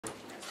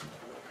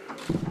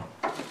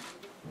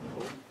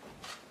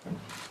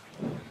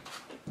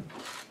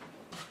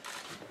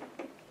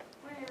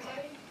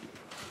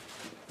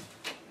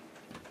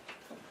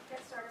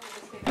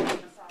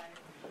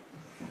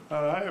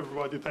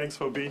everybody. Thanks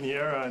for being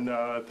here, and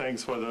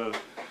thanks for the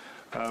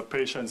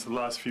patience the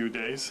last few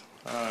days.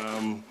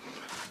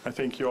 I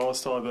think you all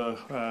saw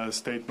the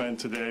statement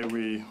today.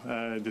 We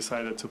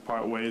decided to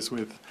part ways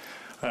with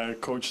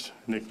Coach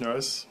Nick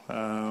Nurse.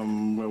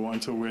 We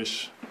want to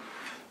wish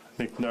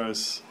Nick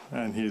Nurse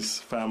and his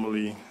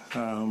family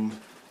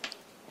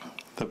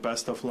the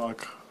best of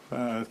luck.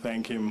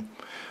 Thank him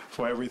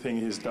for everything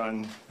he's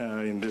done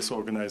in this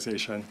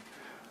organization,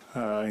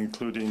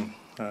 including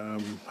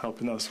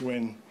helping us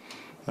win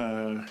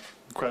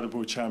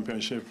incredible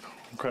championship,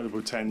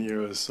 incredible 10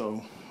 years.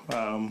 So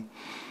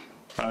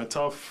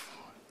tough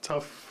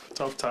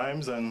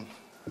times, and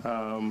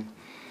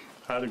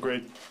had a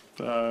great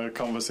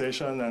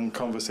conversation and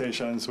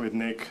conversations with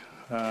Nick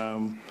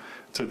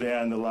today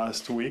and the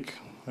last week,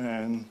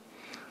 and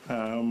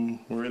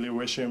we really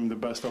wish him the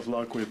best of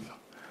luck with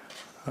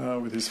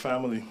his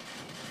family.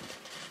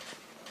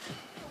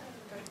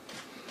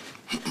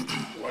 Is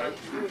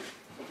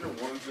there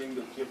one thing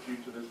that kept you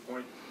to this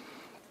point?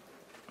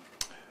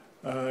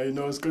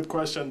 It's a good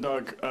question,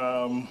 Doug.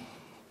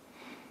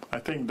 I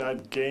think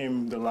that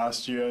game the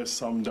last year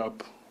summed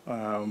up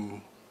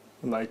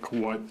like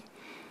what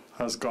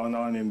has gone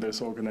on in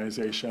this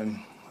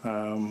organization,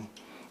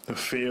 the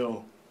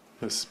feel,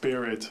 the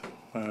spirit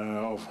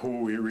of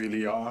who we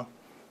really are.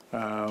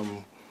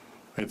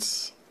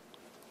 It's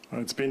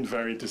been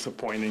very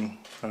disappointing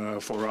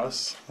for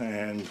us,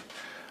 and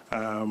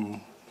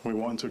we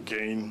want to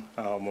gain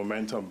our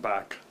momentum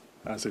back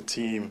as a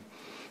team,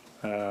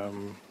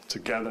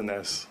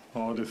 togetherness,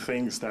 all the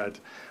things that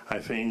I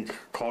think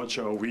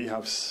culture we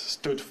have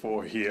stood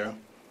for here,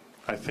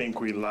 I think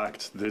we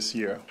lacked this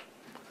year.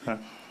 Did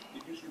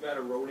you see that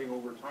eroding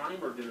over time,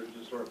 or did it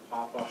just sort of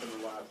pop up in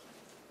the last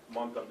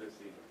month of this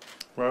season?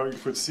 Well, you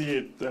could see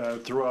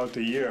it throughout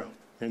the year.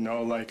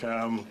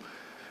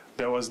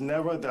 There was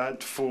never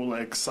that full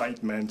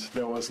excitement.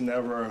 There was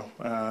never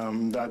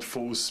that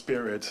full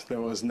spirit. There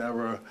was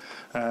never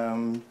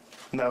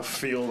that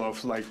feel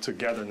of like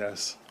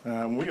togetherness.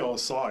 We all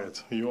saw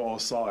it. You all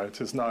saw it.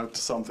 It's not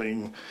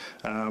something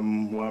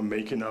we're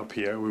making up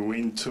here. We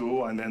win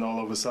 2, and then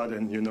all of a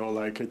sudden,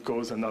 it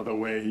goes another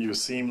way. You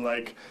seem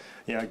like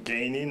you're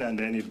gaining, and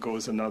then it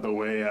goes another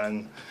way.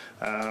 And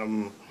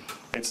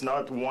it's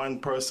not one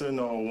person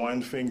or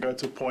one finger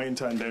to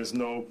point, and there's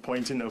no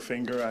pointing a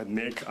finger at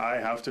Nick. I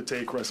have to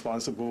take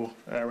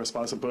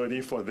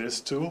responsibility for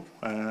this too,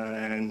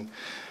 and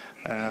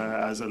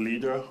as a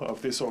leader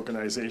of this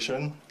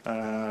organization,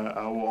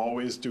 I will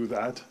always do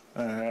that.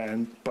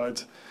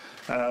 But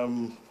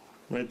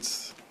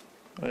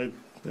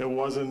it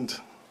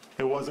wasn't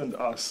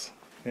us.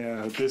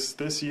 Yeah,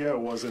 this year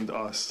wasn't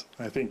us.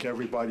 I think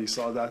everybody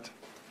saw that.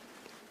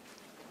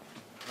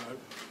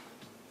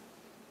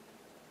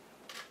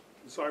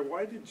 Masai,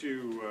 why did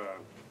you,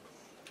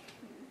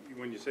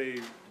 when you say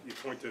you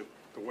point to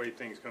the way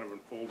things kind of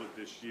unfolded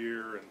this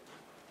year, and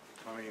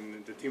I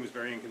mean the team was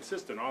very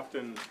inconsistent.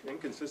 Often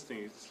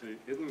inconsistency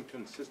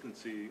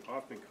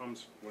often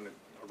comes when a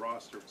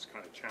roster is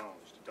kind of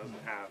challenged. It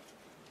doesn't have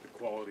the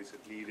qualities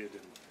it needed,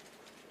 and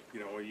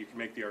you can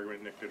make the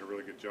argument Nick did a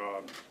really good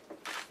job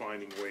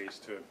finding ways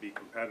to be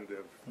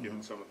competitive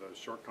given some of the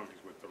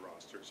shortcomings with the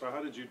roster. So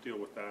how did you deal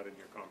with that in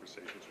your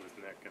conversations with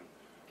Nick, and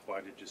why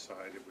did you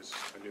decide it was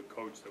a new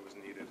coach that was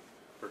needed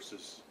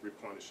versus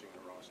replenishing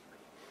the roster?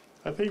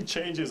 I think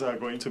changes are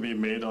going to be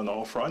made on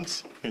all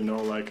fronts, and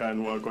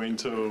we're going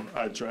to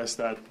address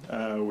that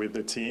with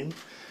the team.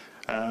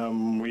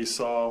 We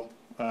saw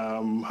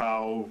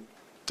how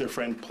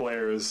different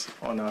players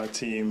on our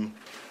team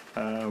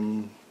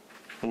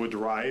would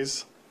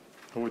rise,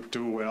 would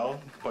do well,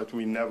 but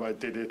we never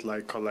did it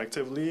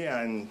collectively,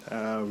 and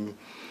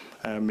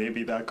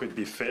maybe that could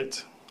be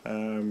fit,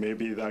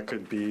 maybe that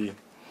could be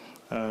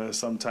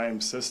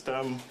sometimes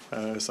system,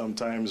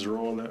 sometimes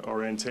role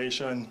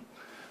orientation,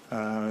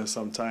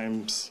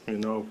 sometimes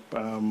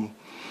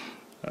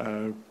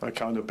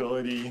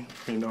accountability,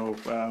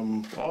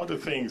 all the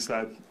things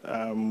that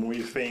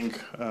we think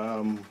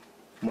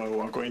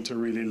we're going to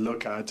really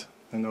look at,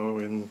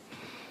 in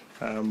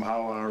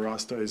how our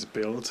roster is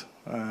built.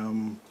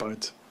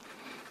 But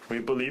we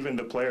believe in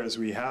the players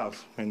we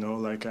have, and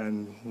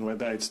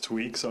whether it's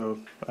tweaks or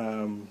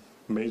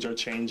major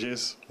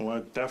changes,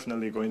 we're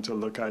definitely going to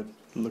look at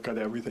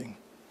everything.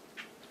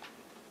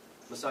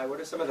 Masai, what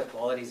are some of the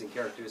qualities and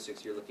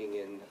characteristics you're looking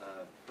in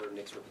for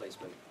Nick's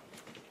replacement?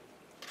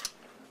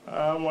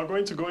 We're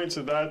going to go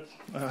into that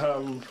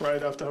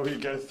right after we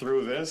get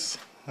through this.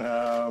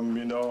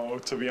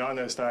 To be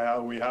honest,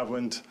 we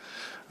haven't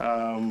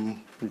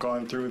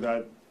gone through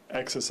that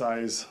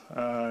exercise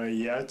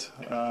yet.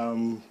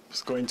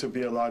 It's going to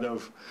be a lot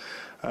of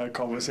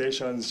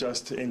conversations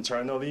just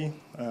internally,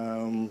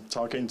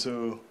 talking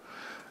to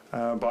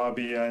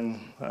Bobby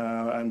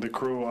and the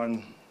crew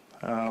on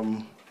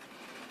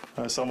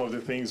some of the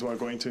things we're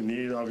going to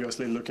need,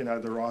 obviously looking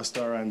at the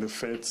roster and the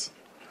fits.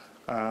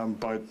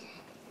 But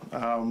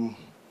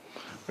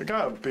we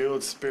got to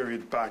build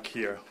spirit back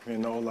here,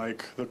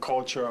 the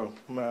culture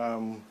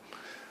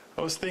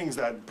those things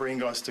that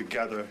bring us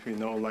together, you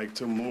know, like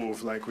to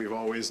move like we've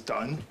always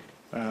done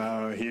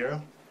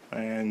here,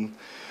 and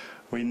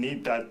we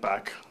need that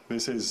back.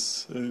 This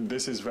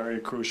is very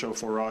crucial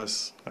for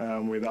us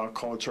with our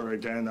culture.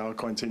 Again, I'll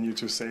continue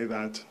to say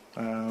that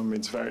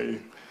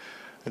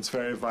it's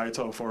very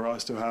vital for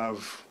us to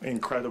have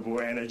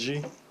incredible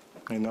energy,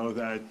 you know,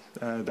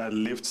 that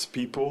lifts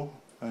people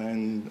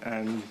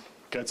and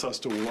gets us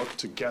to work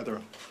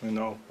together, you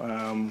know,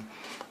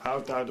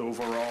 have that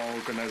overall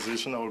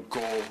organizational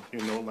goal,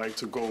 you know, like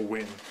to go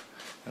win.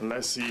 And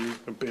let's see,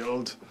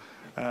 build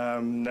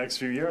next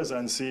few years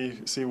and see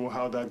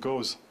how that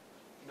goes.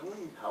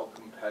 Knowing how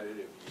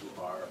competitive you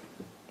are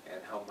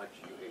and how much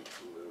you hate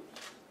to lose,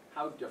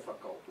 how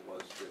difficult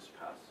was this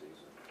past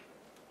season?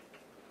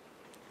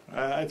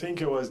 I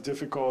think it was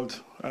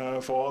difficult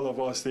for all of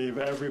us, Steve,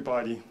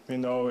 everybody. You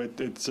know,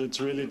 it's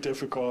really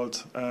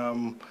difficult.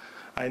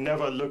 I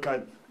never look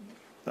at,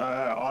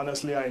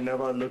 honestly, I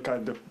never look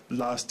at the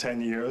last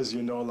 10 years,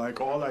 you know, like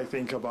all I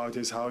think about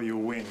is how you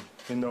win.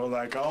 You know,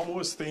 like I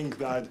almost think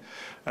that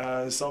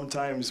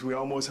sometimes we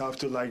almost have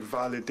to like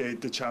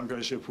validate the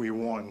championship we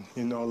won.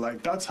 You know,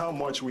 like that's how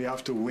much we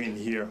have to win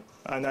here.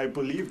 And I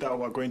believe that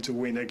we're going to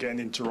win again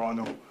in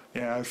Toronto.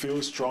 Yeah, I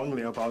feel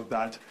strongly about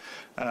that.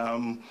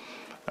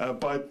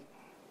 But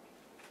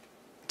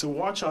to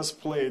watch us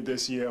play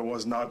this year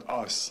was not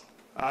us.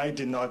 I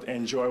did not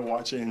enjoy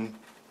watching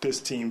this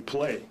team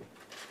play.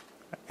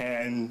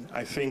 And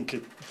I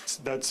think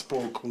that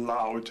spoke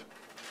loud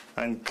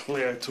and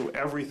clear to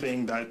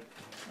everything that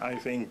I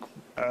think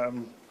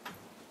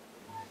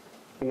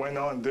went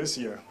on this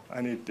year.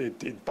 And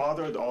it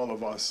bothered all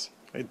of us.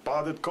 It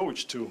bothered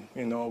Coach too,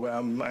 you know.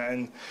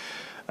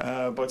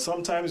 But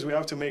sometimes we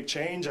have to make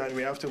change and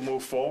we have to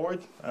move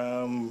forward.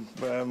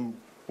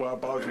 We're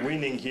about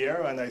winning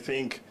here, and I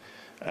think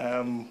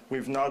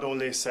we've not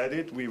only said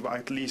it, we've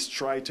at least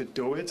tried to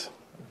do it.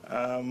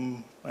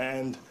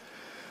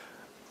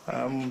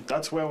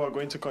 That's where we're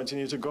going to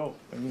continue to go.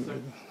 Sorry, I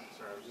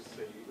was just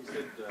saying, you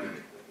said the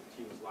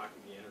team was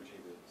lacking the energy,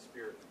 the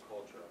spirit, the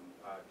culture.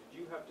 Did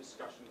you have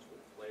discussions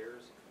with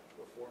players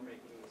before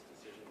making this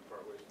decision to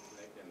part ways with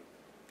Nick, and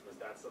was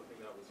that something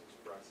that was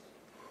expressed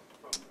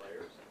from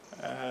players?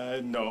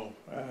 No.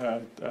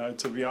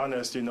 To be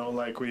honest, you know,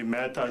 like we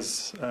met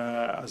as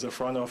a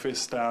front office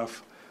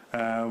staff.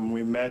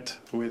 We met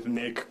with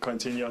Nick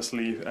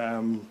continuously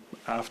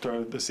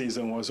after the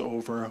season was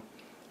over.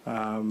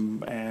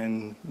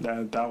 And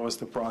that was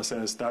the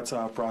process. That's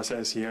our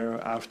process here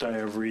after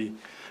every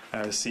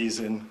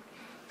season,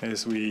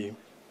 is we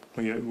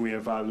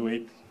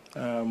evaluate.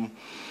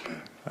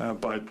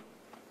 But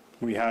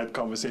we had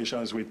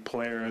conversations with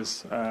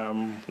players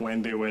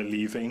when they were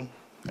leaving,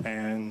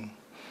 and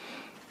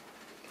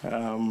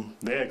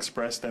they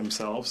expressed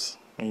themselves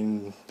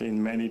in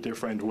many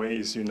different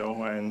ways, you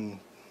know. And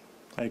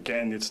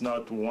again, it's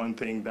not one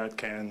thing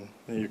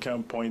you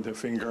can't point a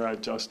finger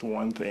at just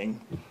one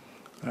thing.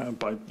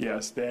 But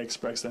yes, they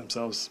express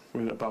themselves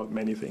about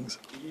many things.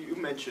 You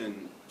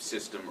mentioned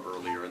system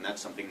earlier, and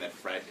that's something that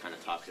Fred kind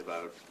of talked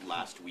about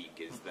last week,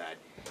 is that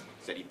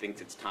he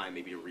thinks it's time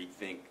maybe to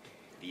rethink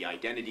the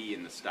identity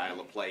and the style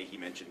of play. He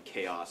mentioned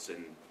chaos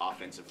and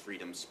offensive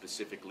freedom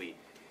specifically.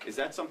 Is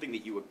that something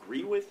that you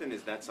agree with, and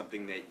is that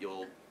something that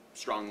you'll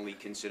strongly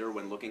consider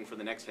when looking for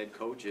the next head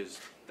coach, is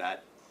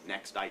that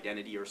next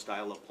identity or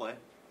style of play?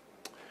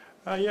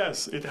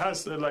 Yes, it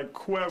has to, like,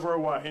 whoever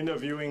we're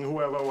interviewing,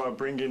 whoever we're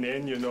bringing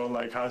in, you know,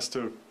 like has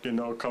to, you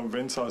know,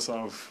 convince us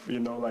of, you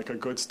know, like a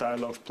good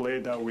style of play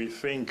that we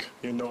think,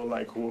 you know,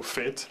 like will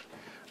fit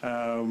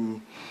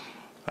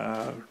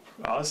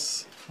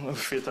us,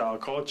 fit our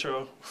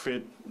culture,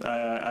 fit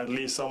at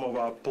least some of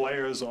our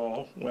players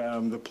or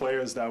the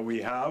players that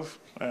we have.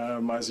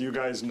 As you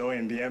guys know,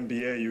 in the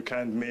NBA, you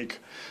can't make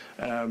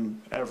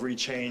every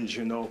change,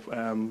 you know,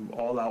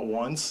 all at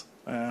once.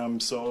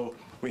 So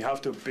we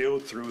have to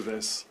build through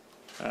this.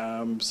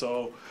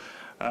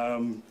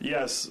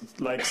 Yes,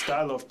 like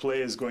style of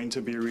play is going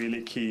to be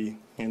really key,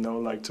 you know,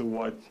 like to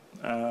what,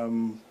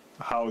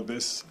 how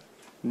this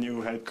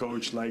new head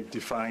coach like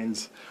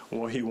defines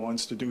what he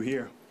wants to do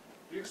here.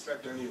 Do you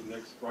expect any of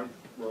Nick's front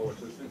row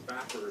assistants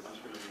back, or is this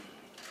going to be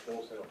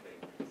wholesale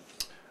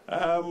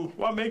change?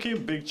 We're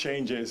making big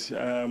changes,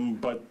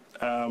 but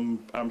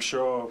I'm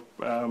sure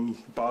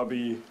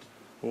Bobby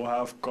will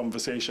have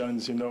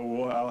conversations, you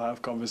know, I'll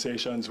have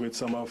conversations with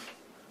some of,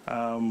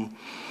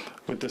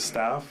 with the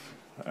staff,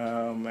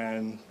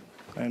 and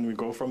we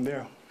go from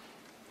there.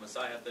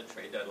 Masai, at the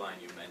trade deadline,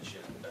 you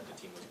mentioned that the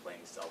team was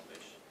playing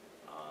selfish,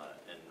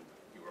 and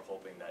you were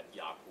hoping that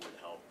Yaku would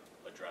help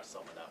address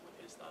some of that with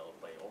his style of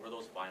play. Over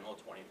those final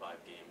 25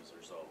 games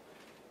or so,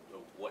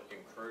 what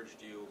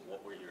encouraged you?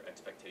 What were your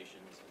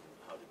expectations, and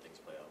how did things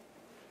play out?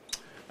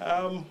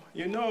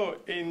 You know,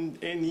 in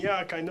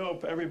Yak, I know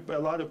a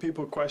lot of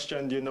people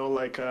questioned, you know,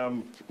 like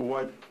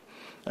what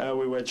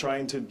we were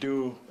trying to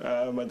do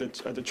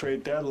at the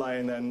trade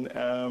deadline.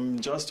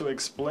 And just to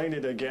explain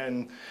it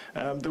again,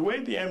 the way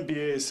the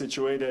NBA is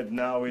situated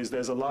now is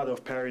there's a lot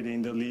of parity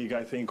in the league,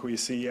 I think we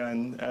see,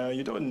 and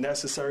you don't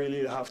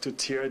necessarily have to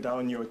tear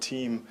down your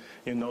team,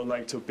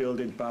 like to build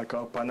it back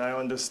up. And I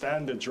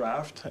understand the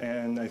draft,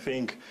 and I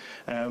think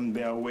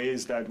there are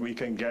ways that we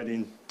can get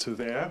into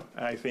there.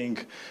 I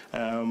think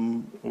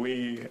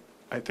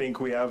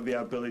we have the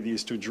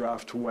abilities to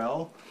draft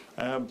well,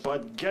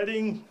 but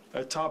getting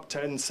a top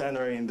 10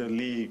 center in the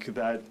league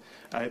that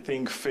I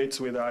think fits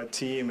with our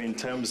team in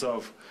terms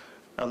of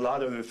a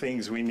lot of the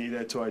things we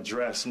needed to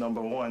address.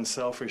 Number one,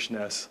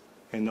 selfishness.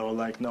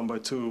 Number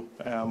two,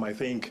 I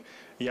think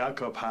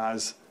Jakob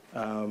has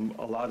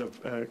a lot of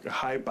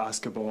high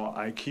basketball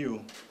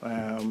IQ,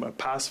 a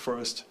pass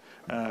first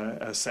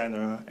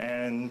center,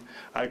 and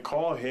I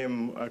call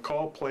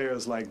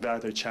players like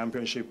that a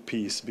championship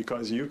piece,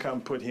 because you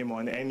can put him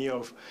on any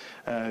of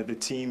the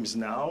teams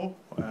now,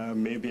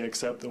 maybe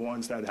except the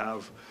ones that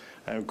have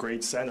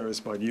great centers,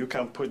 but you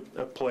can put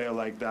a player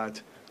like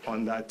that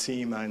on that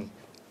team and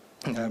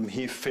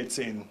he fits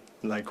in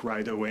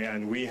right away,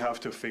 and we have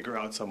to figure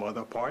out some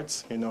other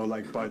parts,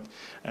 but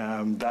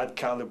that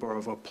caliber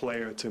of a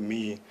player to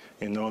me,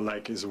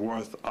 is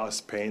worth us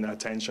paying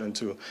attention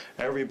to.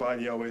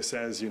 Everybody always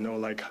says,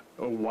 oh,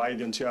 why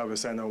don't you have a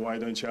center? Why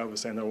don't you have a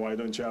center? Why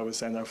don't you have a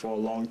center for a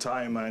long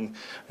time? And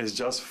it's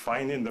just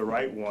finding the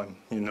right one,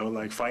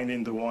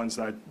 finding the ones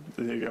that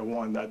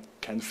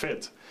can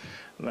fit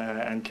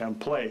and can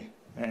play.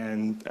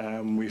 And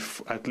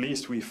at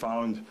least we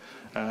found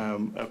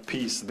a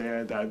piece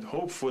there that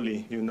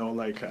hopefully,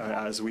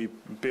 as we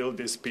build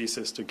these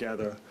pieces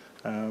together,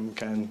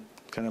 can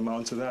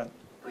amount to that.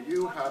 Are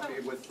you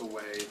happy with the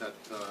way that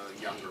the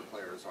younger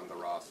players on the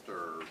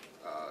roster,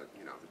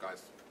 the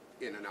guys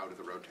in and out of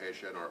the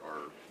rotation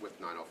or with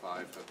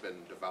 905 have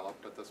been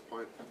developed at this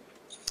point?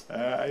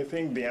 I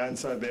think the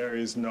answer there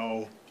is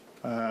no.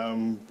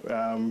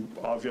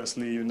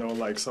 Obviously,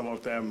 some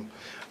of them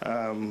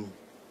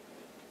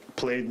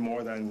played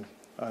more than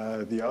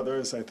the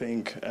others. I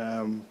think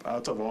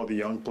out of all the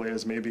young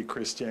players, maybe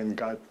Christian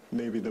got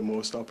maybe the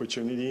most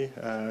opportunity.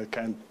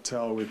 Can't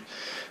tell with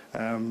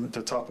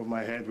the top of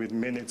my head with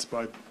minutes,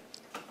 but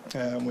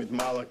with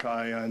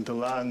Malachi and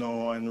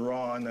Delano and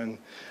Ron and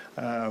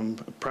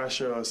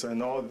Precious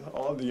and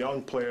all the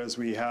young players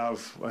we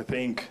have, I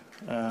think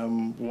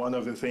one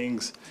of the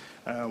things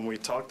we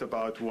talked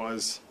about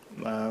was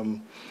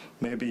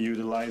maybe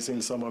utilizing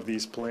some of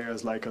these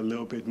players a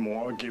little bit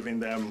more, giving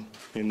them,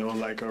 a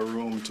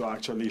room to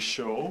actually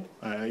show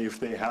if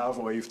they have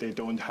or if they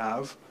don't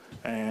have.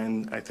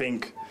 And I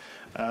think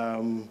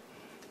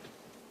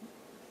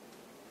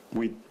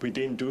we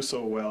didn't do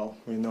so well,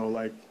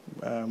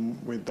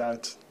 with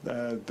that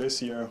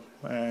this year.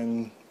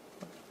 And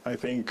I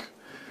think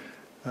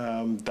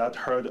that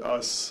hurt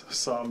us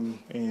some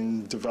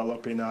in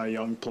developing our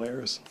young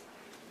players.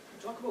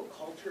 Talk about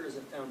culture as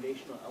a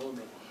foundational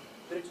element,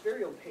 but it's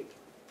very opaque.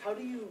 How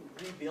do you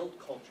rebuild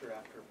culture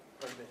after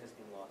part of it has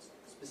been lost?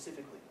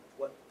 Specifically,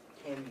 what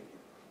can you do?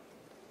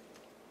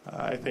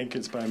 I think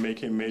it's by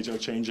making major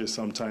changes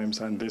sometimes,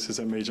 and this is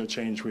a major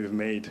change we've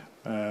made.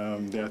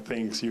 There are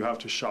things you have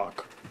to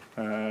shock,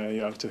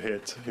 you have to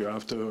hit, you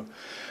have to...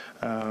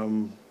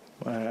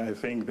 I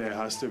think there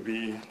has to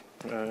be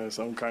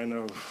some kind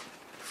of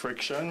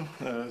friction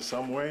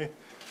some way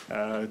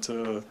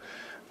to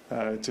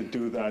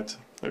do that.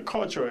 The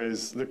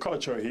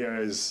culture here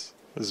has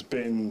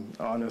been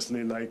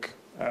honestly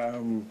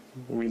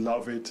we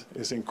love it.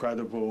 It's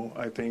incredible.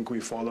 I think we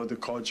follow the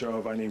culture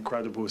of an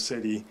incredible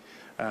city,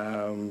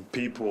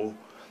 people,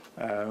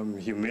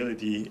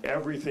 humility,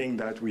 everything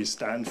that we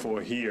stand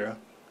for here,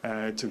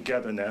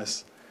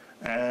 togetherness,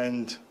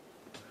 and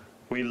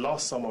we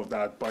lost some of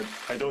that, but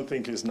I don't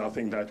think it's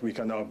nothing that we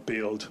cannot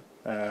build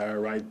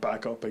right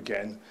back up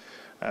again.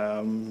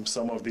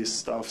 Some of this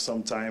stuff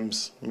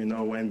sometimes,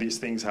 when these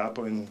things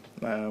happen,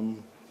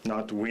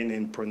 not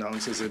winning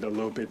pronounces it a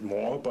little bit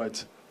more,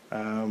 but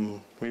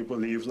we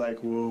believe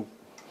we'll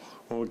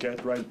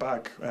get right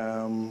back,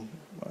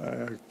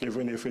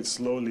 even if it's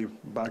slowly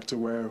back to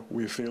where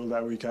we feel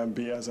that we can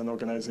be as an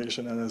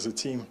organization and as a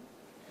team.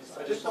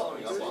 So just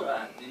following up on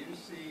that, do you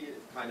see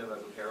it kind of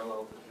as a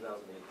parallel to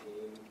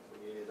 2018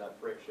 when you needed that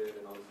friction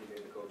and obviously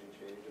made the coaching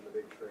change and the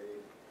big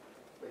trade?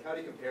 How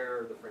do you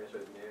compare the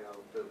franchise now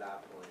to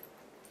that point?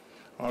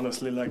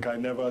 Honestly, I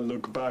never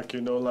look back,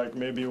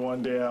 maybe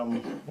one day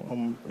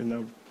I'm in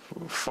a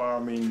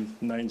farm in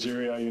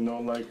Nigeria,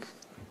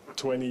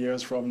 20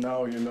 years from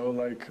now,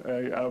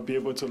 I'll be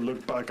able to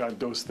look back at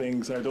those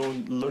things. I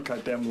don't look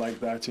at them like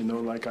that,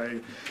 I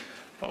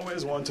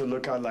always want to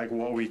look at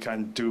what we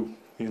can do,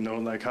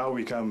 how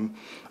we can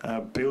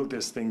build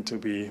this thing to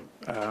be,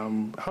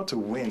 how to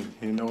win,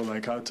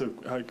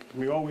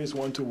 we always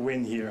want to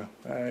win here.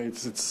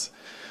 It's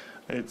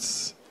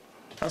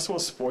that's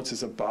what sports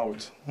is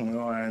about,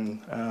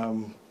 and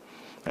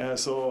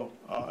So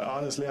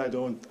honestly, I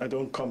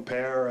don't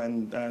compare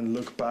and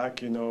look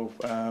back.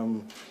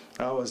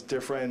 That was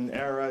different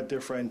era,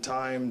 different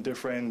time,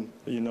 different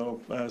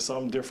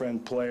some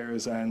different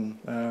players, and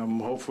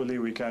hopefully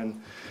we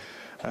can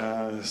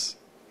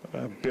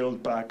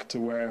build back to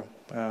where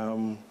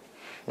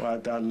we're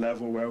at that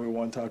level where we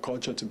want our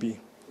culture to be.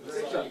 Is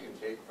there anything you can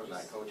take from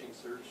that coaching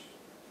search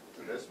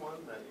to this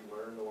one that you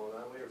learned along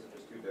that way, or is it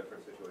just two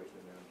different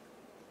situations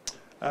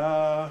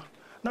now?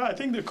 No, I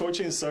think the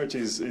coaching search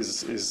is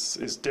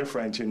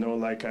different.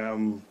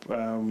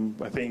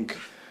 I think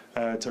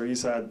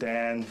Teresa,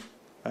 Dan,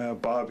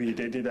 Bobby,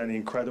 they did an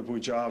incredible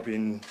job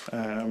in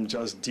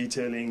just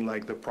detailing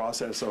the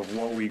process of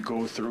what we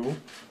go through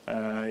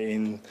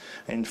in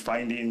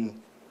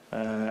finding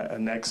a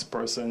next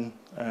person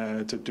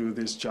to do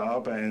this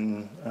job,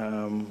 and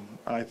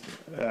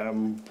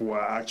we're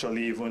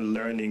actually even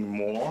learning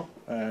more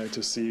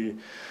to see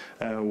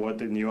what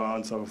the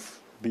nuance of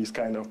these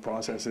kind of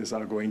processes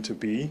are going to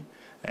be,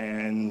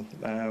 and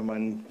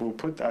we'll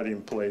put that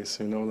in place.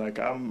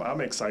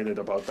 I'm excited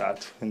about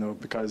that.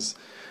 Because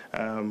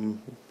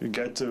you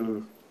get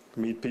to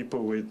meet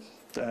people with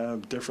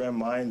different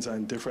minds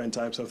and different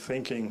types of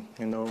thinking.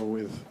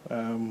 With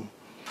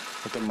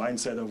the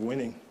mindset of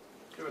winning.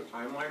 Do you have a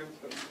timeline in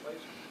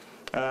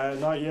place?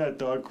 Not yet,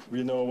 Doug.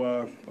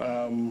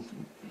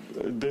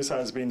 This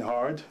has been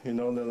hard,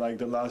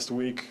 the last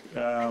week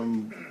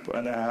and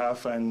a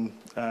half, and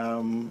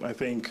I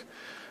think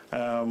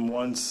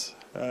once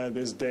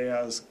this day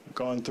has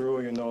gone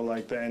through,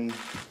 then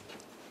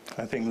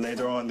I think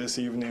later on this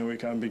evening we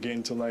can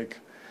begin to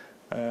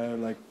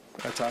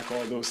attack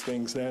all those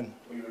things then.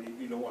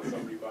 You don't want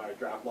somebody by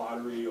draft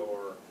lottery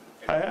or...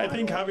 I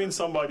think having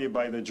somebody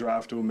by the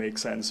draft will make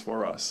sense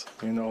for us.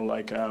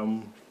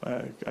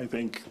 I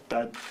think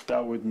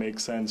that would make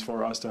sense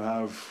for us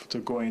to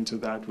go into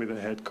that with a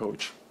head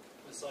coach.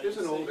 There's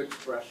an old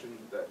expression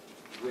that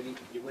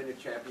you win a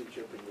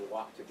championship and you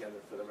walk together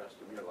for the rest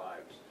of your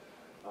lives.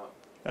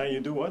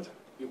 You do what?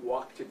 You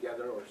walk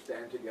together or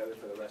stand together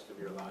for the rest of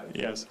your lives.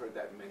 Yes. I've heard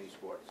that in many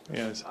sports.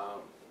 Yes.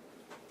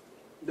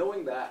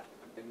 Knowing that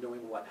and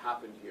knowing what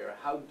happened here,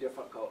 how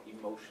difficult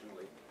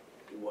emotionally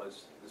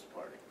was this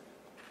party?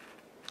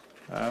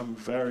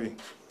 Very.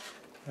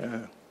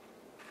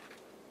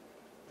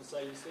 So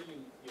you say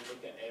you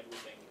look at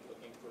everything,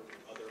 looking for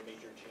other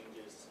major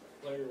changes.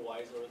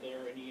 Player-wise, are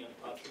there any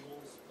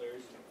untouchables,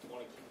 players you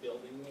want to keep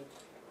building with?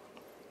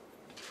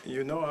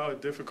 You know how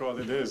difficult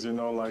it is.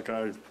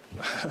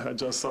 I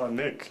just saw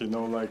Nick. We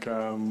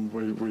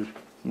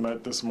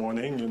met this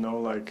morning.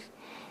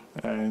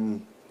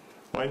 And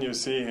when you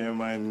see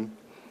him and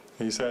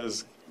he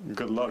says,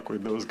 "Good luck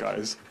with those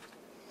guys,"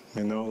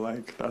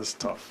 that's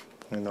tough.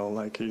 He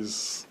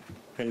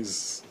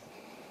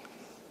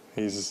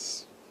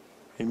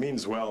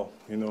means well,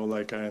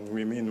 and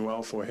we mean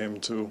well for him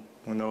too.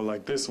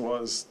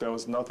 There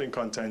was nothing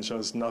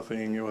contentious,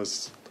 nothing. It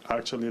was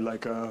actually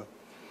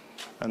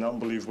an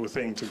unbelievable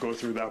thing to go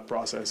through that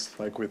process,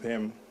 with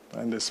him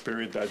and the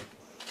spirit that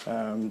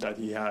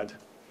he had,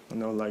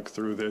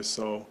 through this.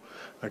 So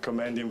I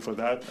commend him for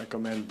that. I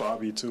commend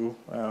Bobby too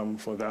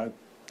for that.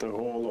 The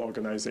whole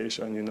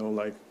organization,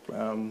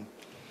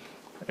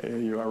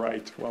 you are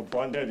right. We're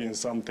bonded in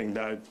something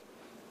that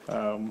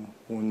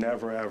will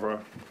never,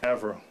 ever,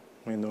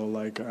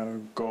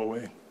 go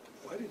away.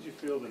 Why did you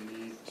feel the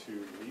need to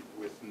meet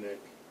with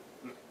Nick,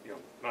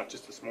 not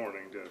just this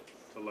morning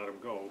to let him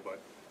go, but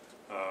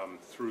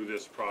through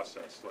this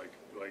process?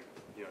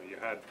 You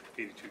had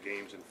 82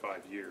 games in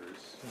 5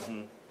 years,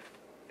 Mm-hmm.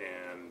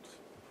 and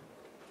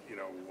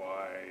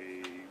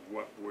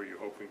what were you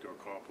hoping to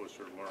accomplish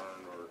or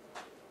learn,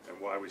 and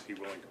why was he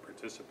willing to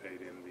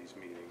participate in these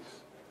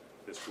meetings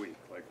this week?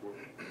 And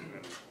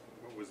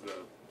what was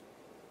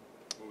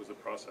the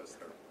process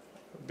there?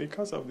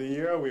 Because of the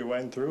year we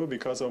went through,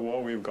 because of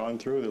what we've gone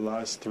through the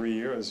last 3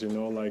 years,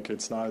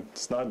 it's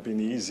not been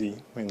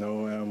easy,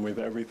 with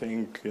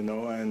everything,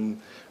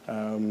 and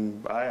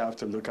I have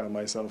to look at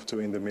myself too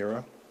in the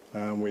mirror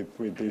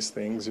with these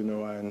things,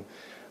 and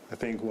I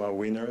think we're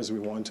winners. We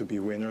want to be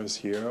winners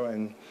here,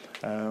 and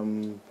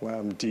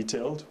we're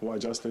detailed. We're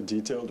just a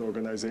detailed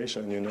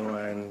organization,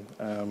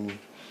 and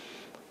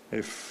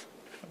if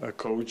a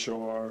coach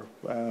or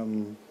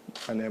an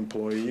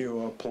employee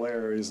or a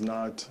player is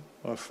not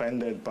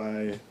offended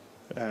by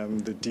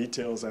the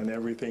details and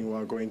everything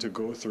we're going to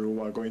go through,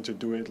 we're going to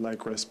do it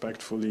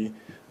respectfully.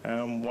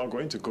 We're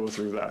going to go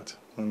through that,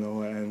 and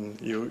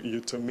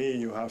to me,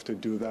 you have to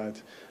do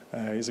that.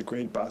 He's a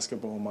great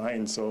basketball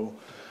mind, so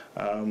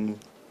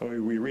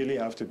we really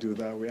have to do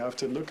that. We have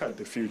to look at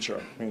the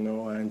future,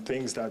 and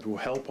things that will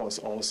help us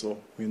also,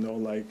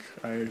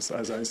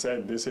 as I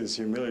said, this is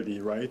humility,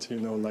 right?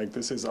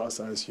 This is us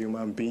as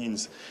human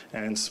beings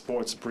and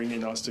sports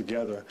bringing us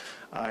together.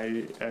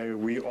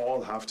 We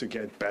all have to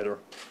get better.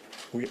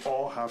 We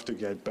all have to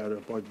get better,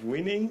 but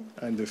winning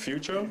and the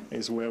future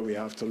is where we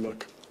have to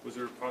look. Was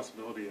there a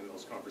possibility in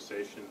those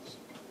conversations,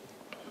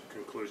 the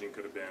conclusion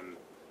could have been,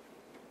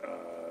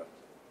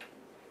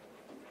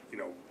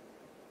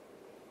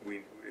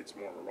 it's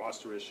more of a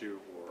roster issue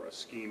or a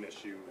scheme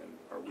issue, and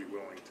are we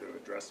willing to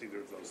address either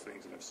of those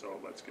things? And if so,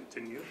 let's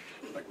continue.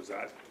 Like, was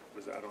that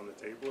on the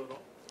table at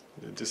all?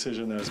 The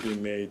decision has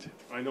been made.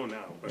 I know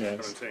now, but Yes.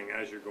 what I'm saying,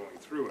 as you're going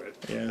through it,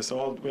 Yes,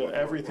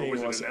 everything or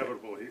was was. it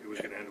inevitable it was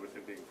going to end with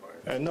him being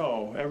fired?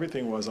 No,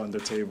 everything was on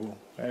the table.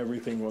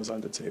 Everything was on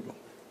the table.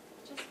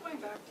 Just going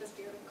back to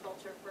spirit and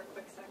culture for a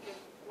quick second,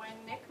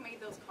 when Nick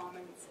made those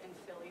comments in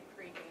Philly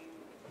pregame,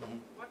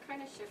 what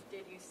kind of shift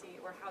did you see,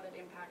 or how did it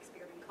impact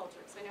spirit and culture?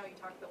 Because I know you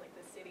talked about like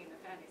the city and the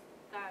fans,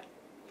 that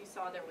you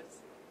saw there was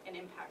an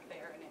impact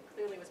there, and it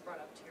clearly was brought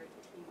up to your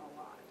team a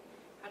lot.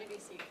 How did you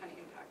see it kind of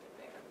impacted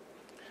there?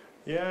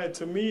 Yeah,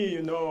 to me,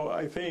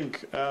 I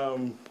think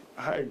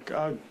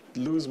I'd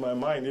lose my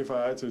mind if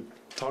I had to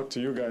talk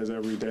to you guys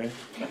every day.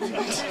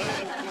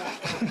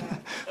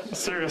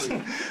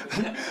 Seriously,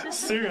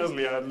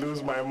 I'd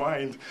lose my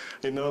mind,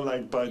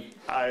 but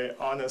I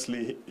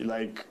honestly,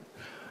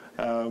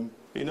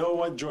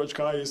 what George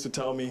Carr used to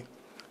tell me?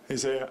 He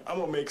said, I'm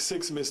going to make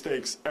 6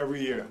 mistakes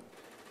every year.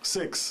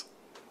 6.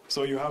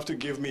 So you have to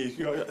give me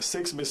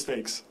 6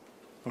 mistakes,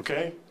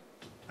 okay?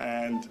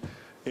 And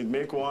he'd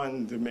make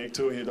 1, he'd make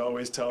 2, he'd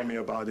always tell me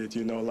about it,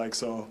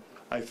 so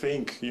I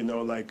think,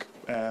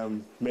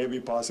 maybe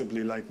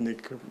possibly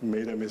Nick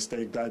made a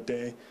mistake that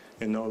day,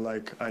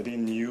 I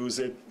didn't use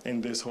it in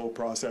this whole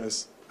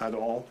process at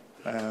all.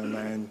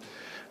 And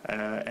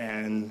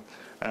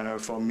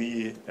for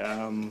me,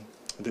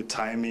 the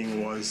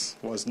timing was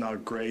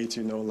not great,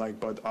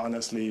 but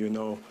honestly,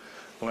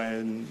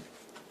 when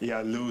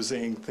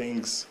losing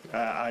things,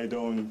 I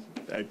don't,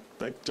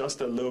 just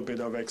a little bit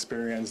of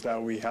experience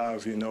that we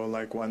have, we're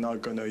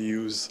not going to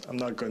use, I'm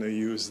not going to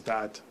use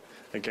that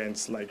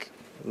against like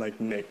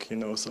Nick,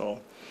 so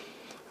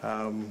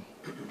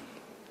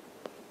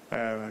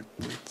I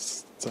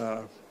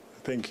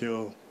think he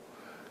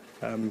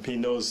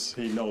knows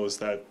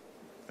that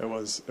it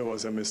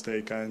was a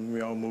mistake, and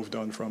we all moved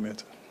on from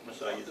it.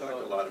 Masai, you talked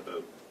a lot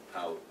about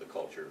how the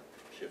culture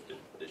shifted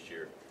this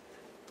year,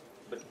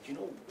 but do you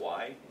know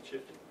why it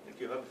shifted?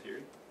 Do you have a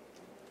theory?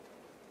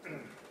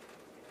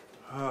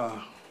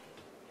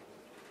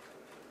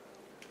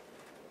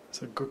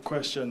 It's a good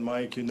question,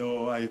 Mike.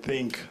 I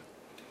think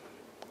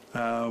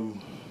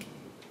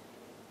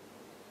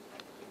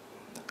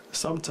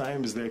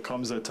sometimes there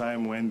comes a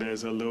time when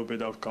there's a little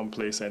bit of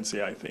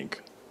complacency, I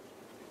think.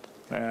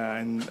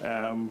 And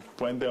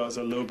when there was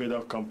a little bit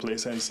of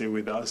complacency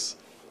with us,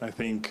 I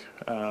think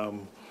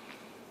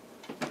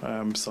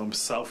some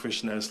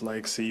selfishness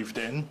seeped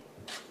in.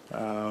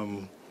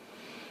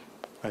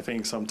 I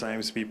think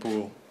sometimes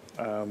people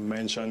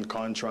mention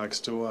contracts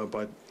too,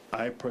 but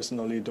I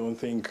personally don't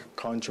think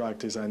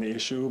contract is an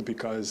issue,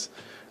 because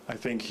I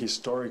think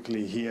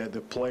historically here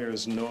the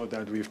players know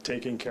that we've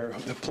taken care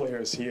of the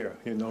players here.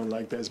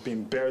 There's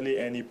been barely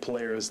any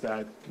players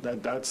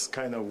that's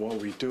kind of what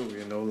we do.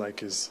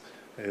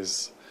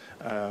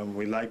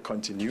 We like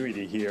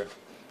continuity here.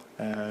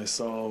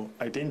 So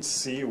I didn't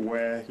see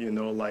where,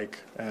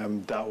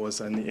 that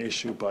was an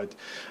issue, but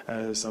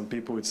some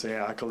people would say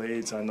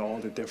accolades and all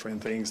the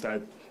different things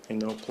that,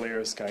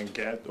 players can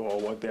get or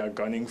what they are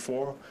gunning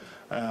for.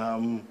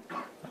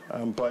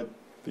 But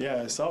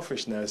yeah,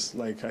 selfishness,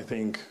 I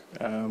think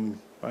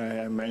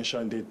I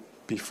mentioned it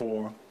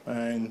before,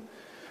 and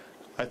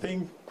I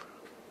think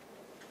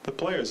the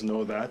players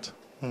know that,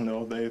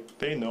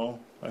 they know.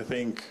 I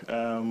think,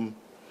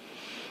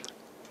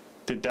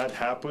 did that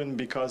happen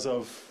because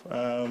of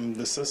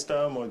the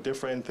system or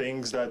different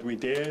things that we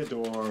did,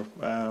 or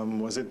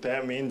was it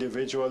them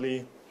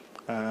individually?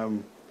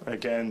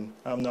 Again,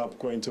 I'm not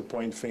going to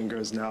point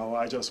fingers now.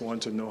 I just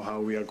want to know how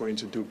we are going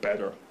to do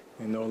better.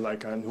 And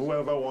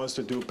whoever wants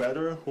to do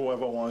better,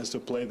 whoever wants to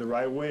play the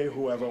right way,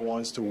 whoever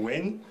wants to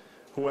win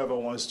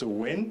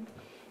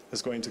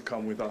is going to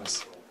come with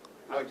us.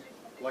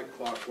 Like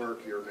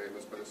clockwork, your name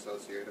has been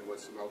associated with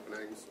some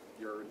openings.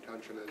 Your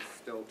intention is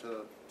still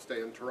to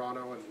stay in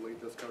Toronto and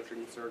lead this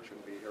coaching search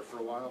and be here for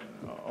a while?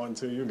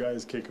 Until you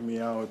guys kick me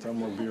out, I'm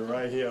going to be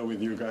right here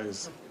with you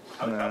guys.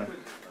 How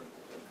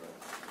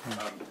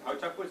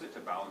tough was it to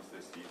balance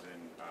this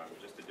season,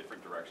 just the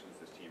different directions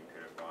this team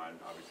could have gone?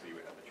 Obviously,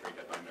 at the trade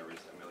deadline, there was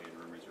a million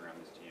rumors around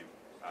this team.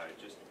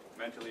 Just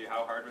mentally,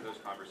 how hard were those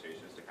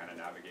conversations to kind of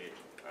navigate,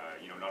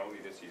 not only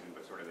this season,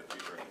 but sort of the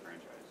future of the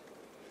franchise?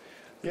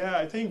 Yeah,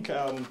 I think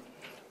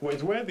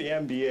with where the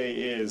NBA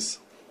is,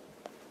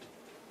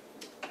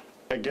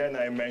 again,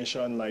 I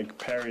mentioned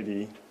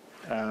parity.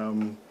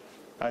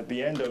 At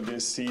the end of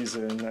this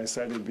season, I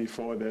said it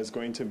before, there's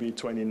going to be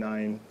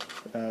 29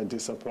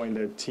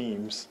 disappointed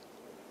teams,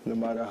 no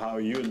matter how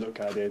you look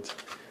at it.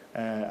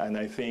 And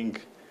I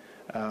think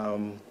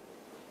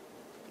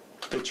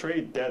the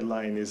trade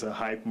deadline is a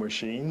hype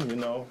machine,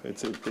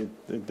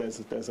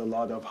 there's a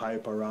lot of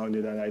hype around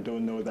it, and I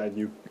don't know that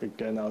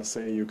I'll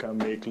say you can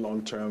make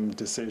long-term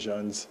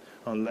decisions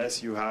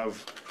unless you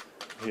have,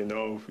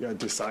 you're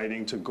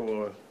deciding to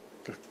go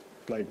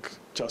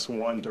just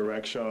one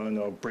direction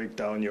or break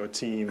down your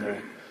team.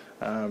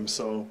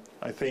 So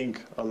I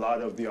think a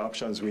lot of the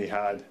options we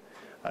had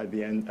at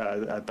the end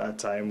at that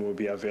time will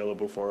be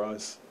available for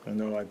us, you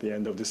know, at the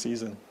end of the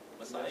season.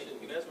 Masai,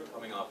 you guys were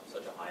coming off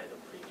such a high the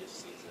previous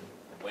season.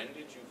 When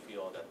did you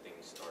feel that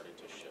things started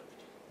to shift?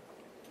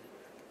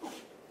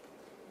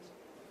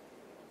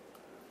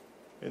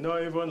 You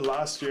know, even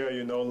last year,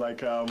 you know,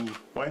 like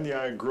when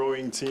you're a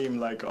growing team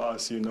like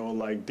us, you know,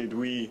 like did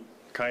we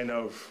kind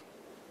of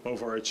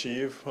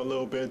overachieve a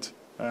little bit?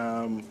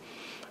 And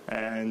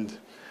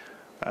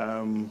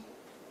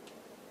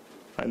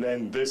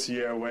then this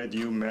year, where do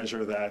you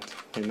measure that?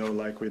 You know,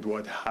 like with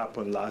what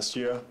happened last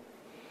year?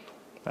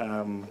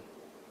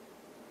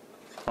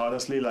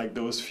 Honestly, like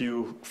those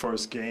few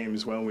first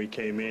games when we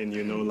came in,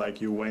 you know, like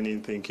you went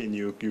in thinking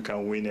you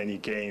can win any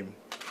game.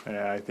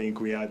 I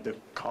think we had the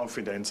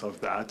confidence of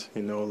that,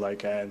 you know,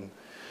 like, and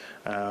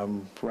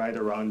right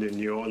around the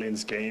New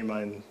Orleans game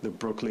and the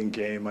Brooklyn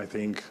game, I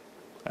think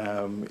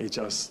it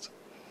just,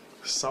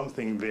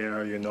 something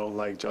there, you know,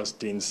 like just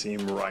didn't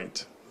seem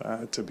right,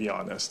 to be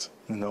honest,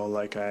 you know,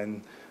 like,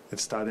 and it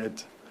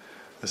started,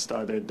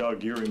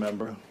 Doug, you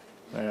remember?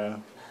 Yeah,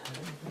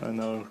 I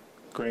know,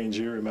 Grange,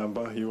 you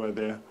remember, you were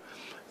there,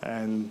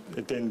 and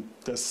it didn't,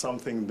 there's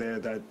something there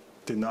that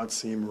did not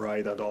seem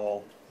right at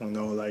all, you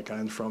know, like,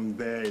 and from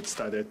there it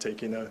started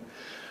taking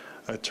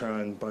a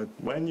turn. But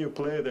when you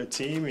play the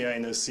team, you're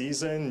in a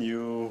season,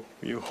 you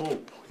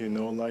hope, you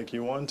know, like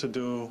you want to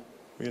do,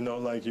 you know,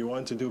 like you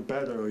want to do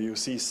better, you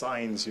see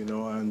signs, you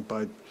know, and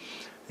but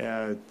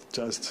yeah, it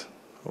just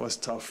was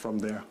tough from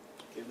there.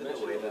 Given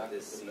the way that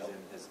this season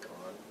has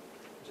gone,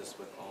 just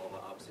with all the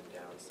ups and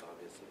downs, it's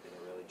obviously been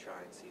a really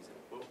trying season.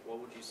 What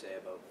would you say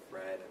about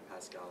Fred and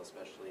Pascal,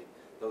 especially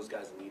those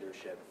guys'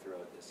 leadership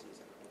throughout this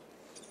season?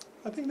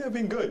 I think they've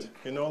been good,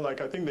 you know,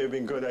 like I think they've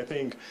been good. I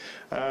think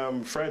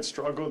Fred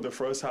struggled the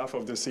first half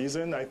of the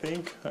season, I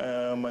think,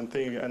 and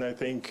I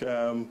think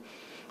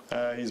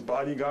his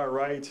body got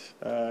right,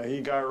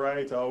 he got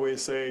right. I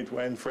always say it,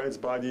 when Fred's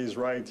body is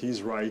right,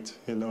 he's right,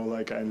 you know,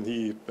 like, and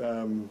he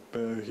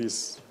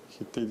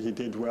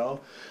did well.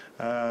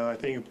 I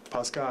think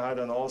Pascal had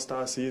an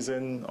all-star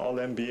season,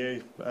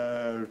 all-NBA,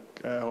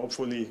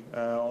 hopefully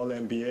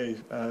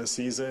all-NBA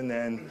season,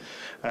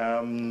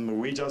 and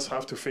we just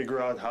have to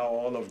figure out how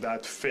all of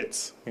that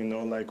fits, you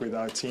know, like with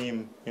our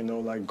team, you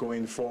know, like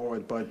going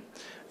forward. But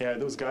yeah,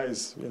 those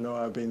guys, you know,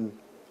 have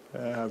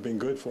been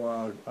good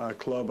for our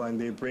club,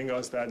 and they bring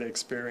us that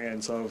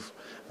experience of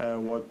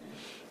what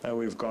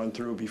we've gone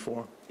through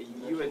before.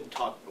 You had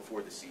talked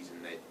before the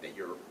season that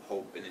your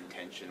hope and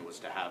intention was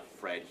to have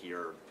Fred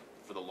here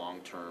for the long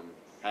term.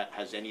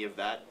 Has any of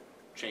that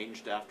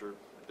changed after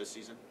this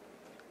season?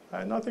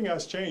 Nothing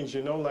has changed,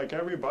 you know, like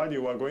everybody,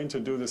 we're going to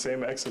do the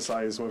same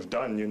exercise we've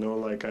done, you know,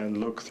 like, and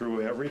look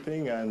through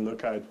everything and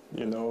look at,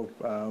 you know,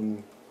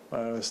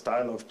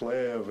 style of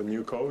play of a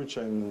new coach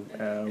and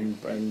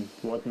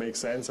what makes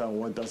sense and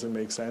what doesn't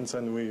make sense,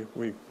 and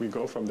we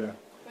go from there.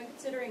 When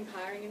considering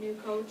hiring a new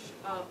coach,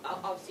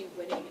 obviously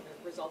winning and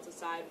the results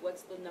aside,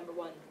 what's the number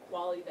one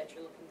quality that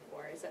you're looking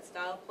for? Is that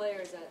style of play,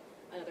 or is that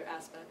another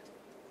aspect?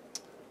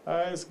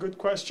 It's a good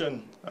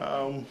question.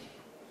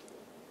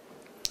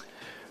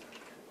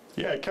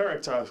 Yeah,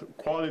 character,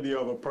 quality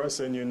of a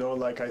person, you know,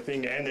 like I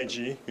think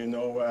energy, you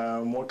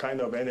know, what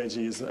kind of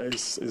energy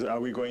are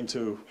we going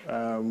to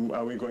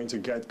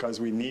get, because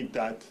we need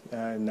that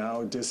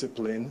now,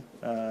 discipline,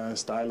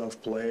 style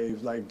of play,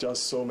 like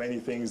just so many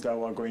things that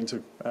we're going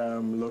to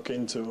look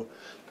into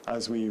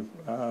as we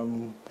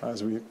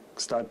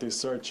start this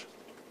search.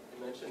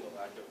 You mentioned the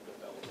lack of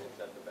development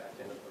at the back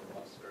end of the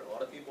roster. A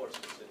lot of people are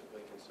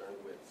specifically concerned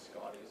with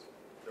Scotty's.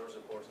 There was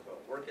reports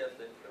about work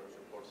ethic, there was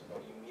reports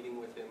about you meeting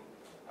with him.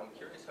 I'm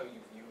curious how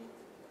you view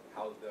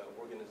how the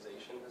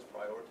organization has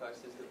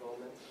prioritized his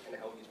development and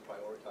how he's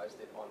prioritized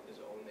it on his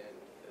own end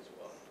as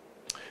well.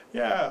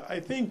 Yeah,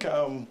 I think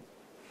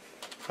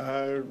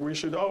we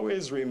should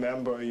always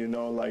remember, you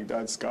know, like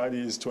that Scotty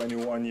is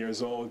 21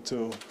 years old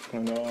too, you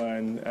know,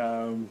 and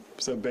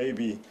it's a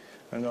baby,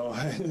 you know,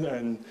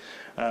 and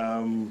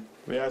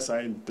yes,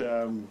 I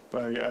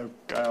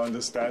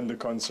understand the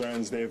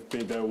concerns there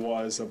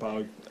was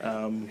about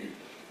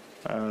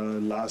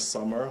last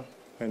summer.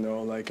 You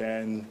know, like,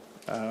 and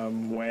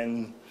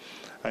when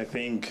I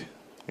think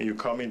you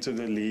come into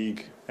the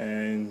league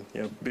and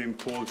you're being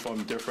pulled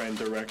from different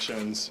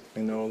directions,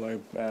 you know, like,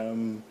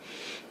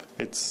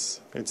 it's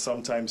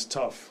sometimes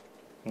tough.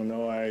 You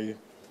know, I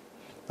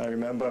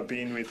remember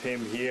being with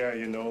him here,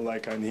 you know,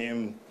 like, and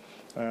him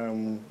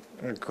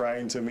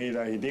crying to me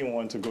that he didn't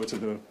want to go to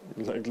the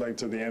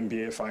to the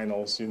NBA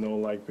finals, you know,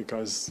 like,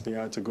 because he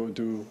had to go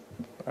do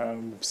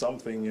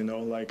something, you know,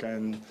 like,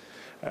 and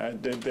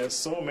there's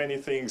so many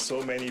things,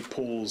 so many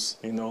pulls,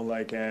 you know,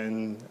 like,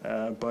 and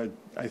but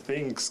I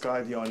think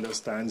Scotty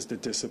understands the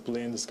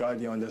discipline.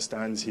 Scotty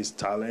understands his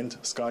talent.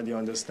 Scotty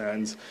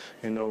understands,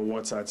 you know,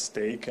 what's at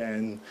stake,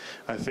 and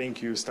I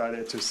think you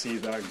started to see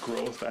that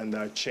growth and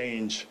that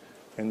change,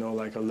 you know,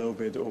 like a little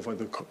bit over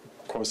the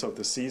course of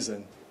the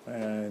season,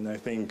 and I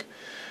think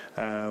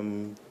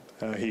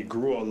he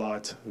grew a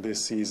lot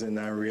this season.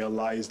 I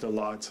realized a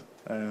lot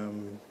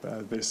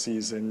this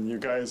season. You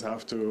guys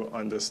have to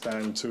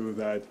understand too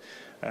that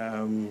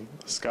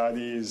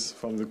Scotty's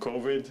from the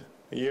COVID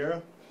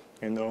year,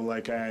 you know,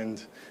 like,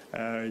 and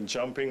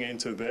jumping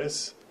into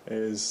this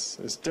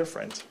is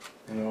different.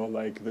 You know,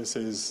 like this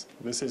is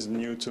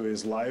new to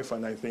his life,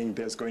 and I think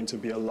there's going to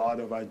be a lot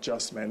of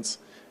adjustments.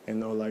 You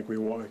know, like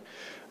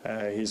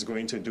he's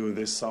going to do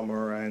this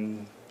summer,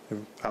 and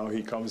how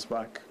he comes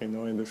back, you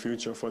know, in the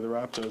future for the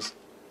Raptors.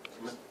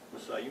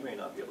 Masai, you may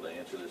not be able to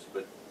answer this,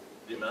 but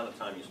the amount of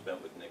time you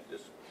spent with Nick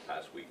this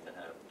past week and a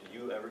half, did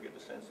you ever get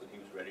the sense that he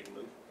was ready to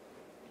move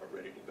or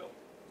ready to go?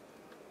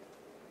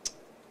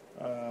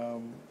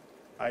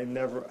 I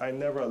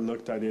never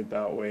looked at it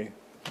that way.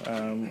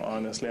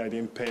 Honestly, I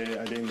didn't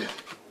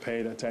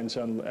pay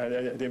attention. I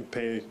didn't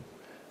pay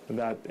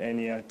that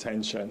any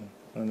attention,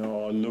 you know,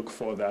 or look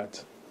for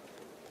that.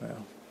 Yeah.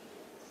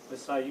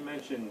 Masai, you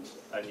mentioned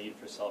a need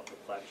for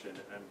self-reflection.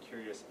 I'm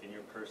curious, in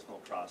your personal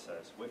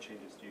process, what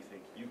changes do you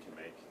think you can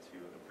make to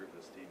improve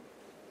this team?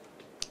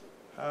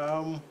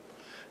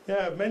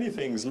 Yeah, many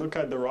things. Look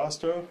at the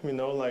roster, you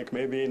know, like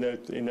maybe in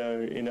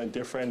a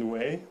different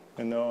way.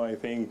 You know, I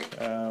think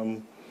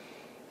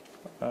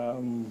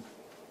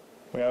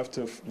we have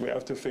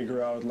to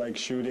figure out like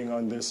shooting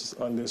on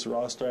this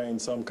roster in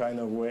some kind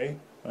of way.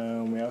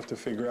 We have to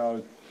figure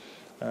out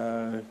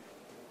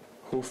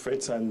who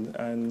fits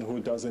and who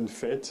doesn't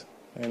fit.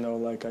 You know,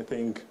 like I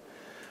think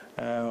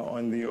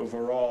on the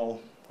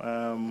overall,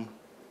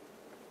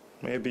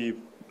 maybe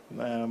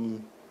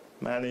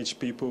manage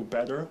people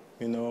better,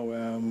 you know,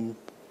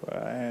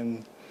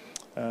 and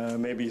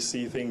maybe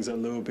see things a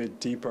little bit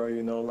deeper,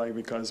 you know, like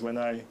because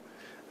when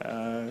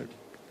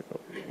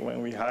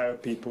we hire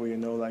people, you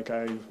know, like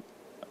I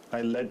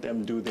let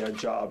them do their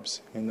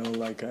jobs, you know,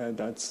 like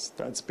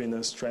that's been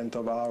a strength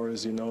of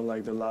ours, you know,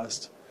 like the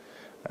last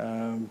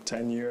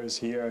 10 years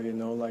here, you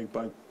know, like,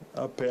 but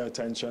I'll pay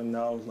attention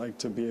now, like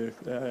to be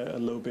a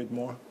little bit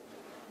more.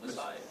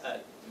 Masai,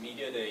 at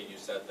Media Day you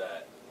said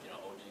that, you know,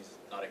 OG's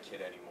not a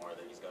kid anymore,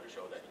 that he's got to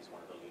show that he's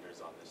one of the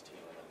leaders on this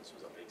team, and that this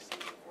was a big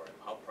season for him.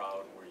 How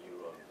proud were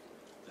you of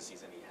the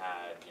season he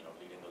had, you know,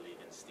 leading the league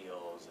in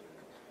steals and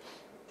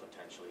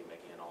potentially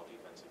making an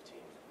all-defensive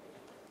team?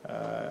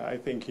 I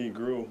think he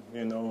grew,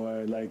 you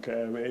know,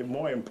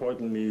 more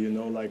importantly, you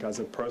know, like as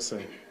a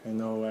person, you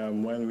know,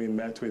 when we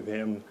met with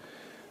him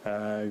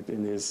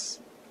in his,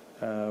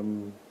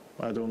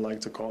 I don't like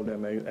to call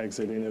them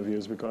exit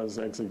interviews because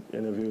exit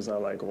interviews are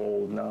like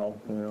old now,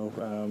 you know,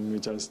 we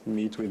just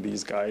meet with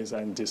these guys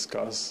and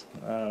discuss,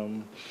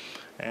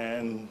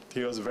 and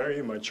he was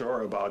very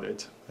mature about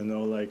it, you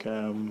know, like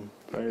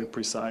very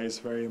precise,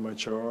 very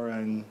mature,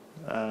 and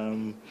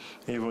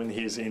even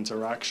his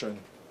interaction,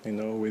 you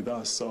know, with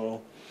us.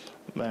 So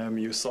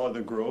you saw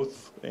the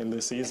growth in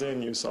the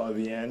season, you saw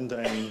the end,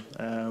 and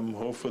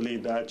hopefully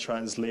that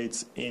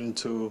translates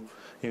into,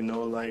 you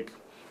know, like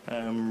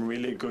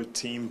really good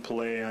team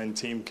play and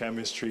team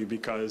chemistry,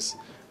 because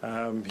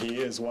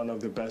he is one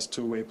of the best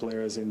two-way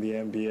players in the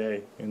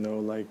NBA, you know,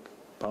 like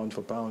pound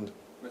for pound.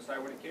 Masai,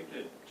 when it came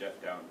to Jeff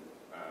Down,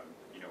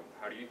 you know,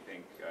 how do you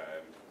think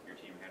your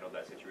team handled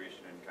that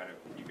situation, and kind of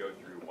you go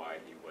through why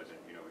he wasn't,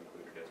 you know,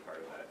 included as part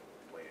of that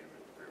play-in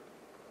group?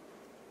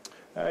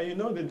 You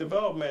know, the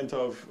development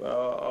of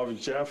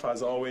Jeff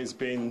has always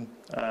been,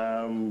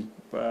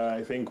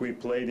 I think we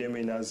played him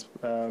in as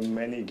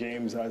many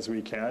games as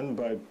we can,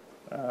 but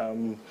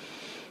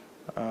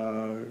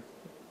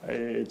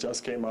it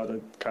just came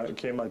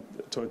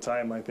to a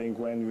time, I think,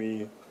 when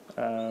we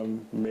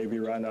maybe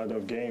ran out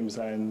of games,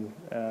 and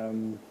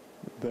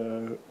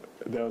there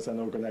was an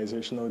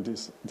organizational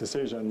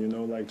decision, you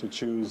know, like to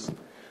choose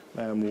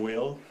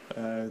Will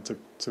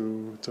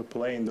to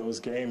play in those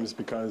games,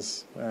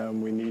 because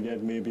we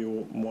needed maybe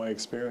more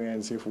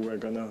experience if we were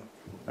gonna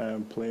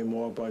play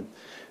more.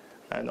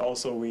 And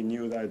also we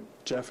knew that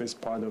Jeff is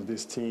part of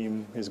this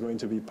team. He's going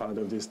to be part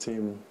of this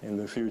team in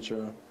the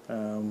future.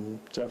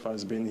 Jeff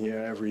has been here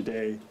every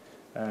day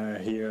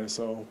here,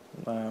 so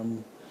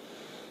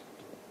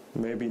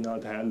maybe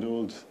not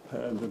handled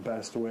the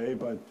best way,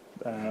 but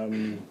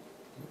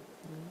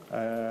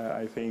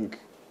I think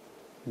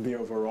the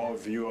overall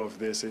view of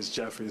this is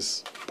Jeff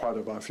is part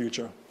of our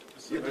future.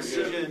 The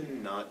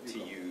decision not to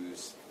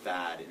use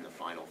Thad in the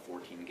final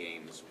 14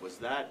 games, was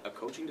that a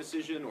coaching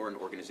decision or an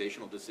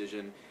organizational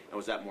decision? And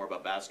was that more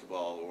about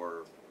basketball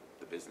or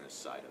the business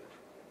side of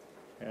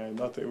it? And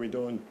nothing. We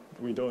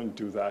don't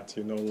do that.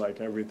 You know, like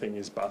everything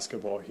is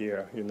basketball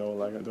here. You know,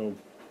 like I don't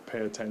pay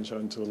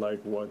attention to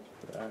like what,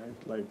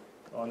 like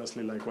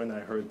honestly, like when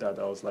I heard that,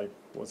 I was like,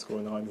 what's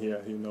going on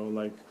here? You know,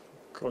 like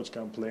coach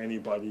can play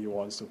anybody he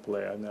wants to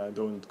play, and I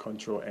don't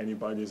control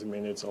anybody's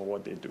minutes or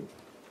what they do.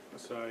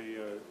 So,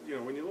 you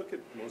know, when you look at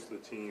most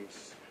of the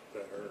teams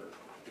that are,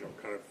 you know,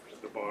 kind of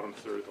the bottom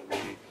third of the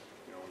league,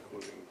 you know,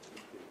 including,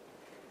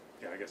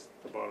 yeah, I guess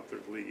the bottom third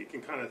of the league, you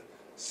can kind of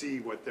see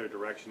what their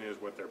direction is,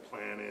 what their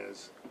plan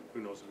is,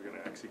 who knows if they're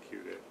going to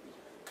execute it.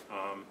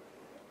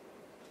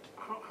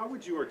 How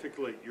would you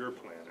articulate your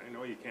plan? I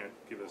know you can't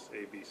give us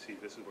A, B, C,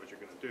 this is what you're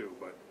going to do,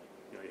 but,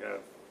 you know, you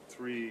have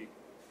 3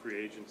 free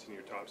agents in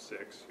your top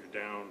 6,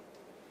 you're down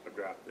a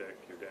draft pick,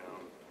 you're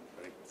down,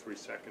 I think, 3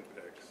 second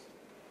picks.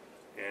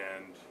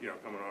 and, you know,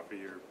 coming off a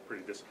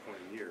pretty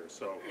disappointing year.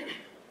 So,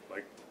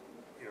 like,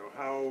 you know,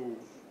 how,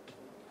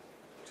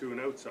 to an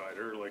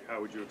outsider, like,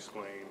 how would you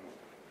explain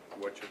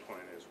what your plan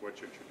is,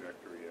 what your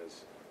trajectory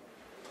is,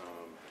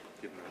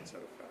 given that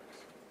set of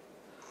facts?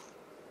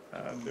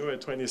 There were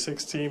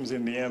 26 teams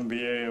in the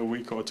NBA a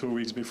week or 2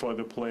 weeks before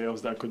the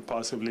playoffs that could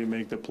possibly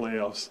make the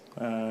playoffs.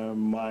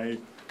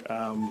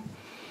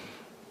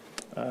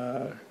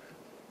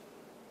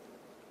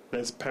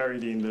 There's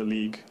parity in the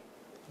league,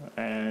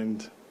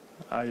 and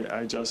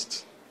I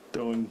just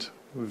don't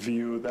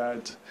view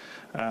that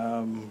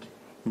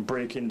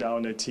breaking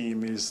down a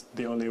team is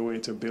the only way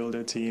to build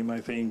a team. I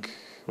think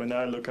when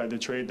I look at the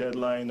trade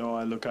deadline or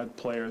I look at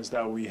players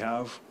that we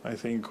have, I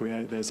think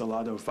there's a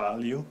lot of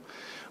value.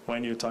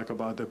 When you talk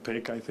about the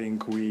pick, I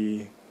think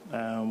we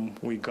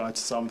got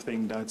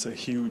something that's a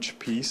huge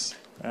piece.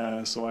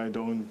 So I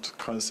don't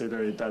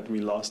consider it that we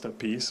lost a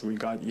piece. We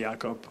got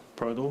Jakob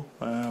Poeltl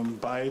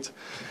by it.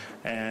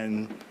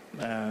 And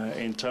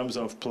in terms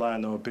of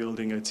plan or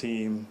building a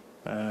team,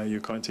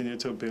 you continue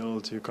to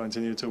build, you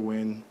continue to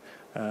win,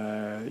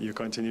 you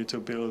continue to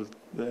build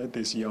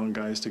these young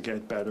guys to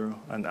get better.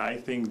 And I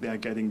think they're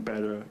getting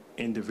better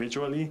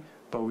individually,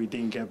 but we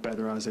didn't get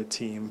better as a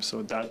team.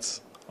 So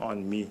that's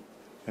on me,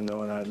 you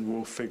know, and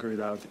we'll figure it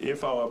out.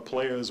 If our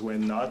players were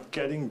not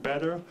getting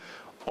better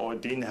or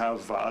didn't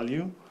have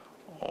value,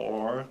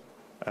 or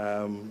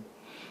then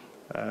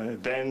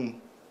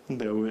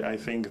I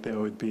think there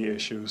would be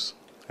issues.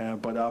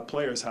 But our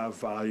players have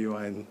value,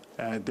 and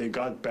they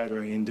got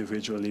better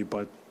individually,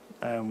 but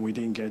we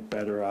didn't get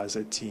better as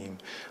a team.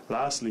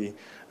 Lastly,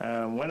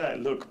 when I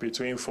look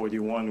between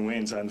 41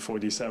 wins and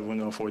 47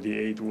 or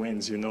 48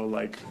 wins, you know,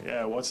 like,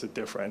 yeah, what's the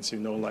difference? You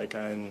know, like,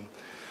 and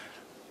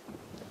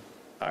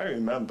I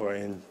remember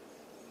in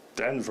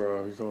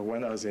Denver,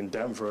 when I was in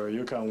Denver,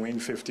 you can win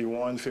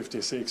 51,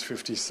 56,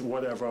 50,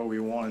 whatever we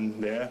won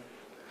there.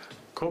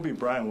 Kobe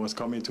Bryant was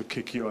coming to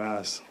kick your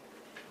ass.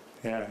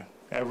 Yeah,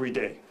 every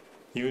day.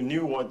 You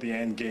knew what the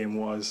end game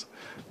was.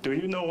 Do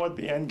you know what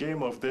the end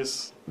game of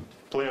this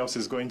playoffs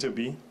is going to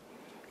be?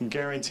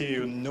 Guarantee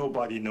you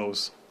nobody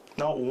knows.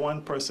 Not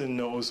one person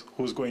knows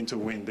who's going to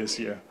win this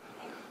year.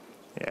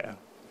 Yeah,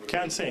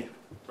 can't say.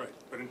 Right,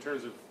 but in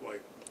terms of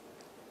like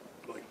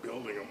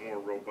building a more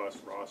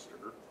robust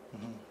roster,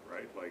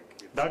 right? Like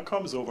that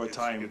comes over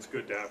time. It's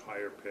good to have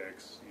higher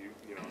picks.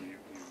 You know, you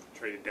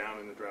traded down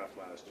in the draft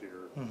last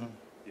year.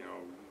 You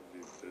know,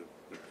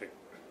 the pick.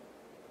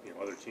 You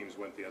know, other teams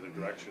went the other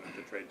direction at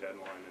the trade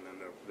deadline, and then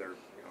they're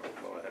you know,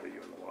 well ahead of you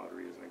in the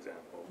lottery, as an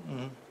example.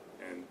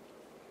 And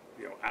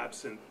you know,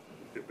 absent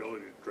the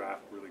ability to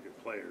draft really good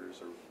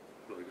players or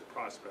really good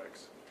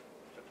prospects,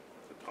 at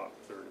the top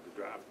third of the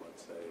draft,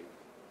 let's say,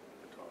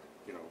 the top,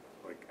 you know,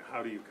 like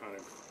how do you kind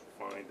of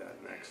find that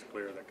next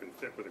player that can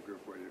fit with a group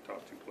where your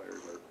top two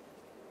players are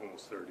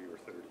almost 30 or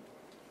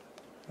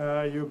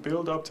 30? You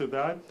build up to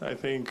that. I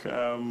think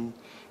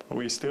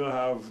we still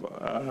have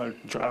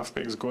draft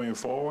picks going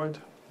forward,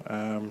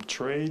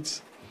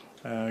 trades,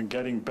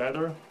 getting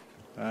better.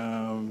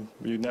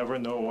 You never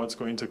know what's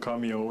going to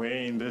come your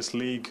way in this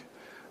league.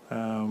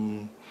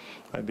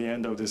 At the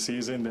end of the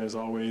season, there's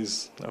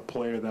always a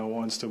player that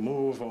wants to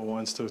move or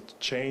wants to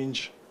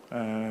change.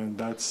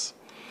 That's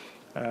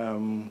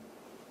the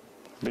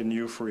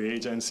new free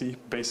agency,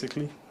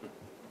 basically.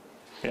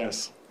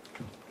 Yes.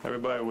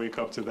 Everybody wake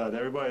up to that.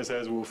 Everybody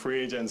says, will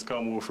free agents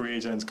come, will free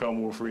agents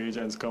come, will free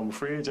agents come.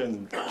 Free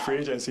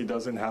agency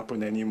doesn't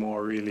happen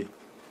anymore, really.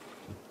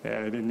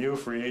 The new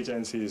free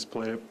agency is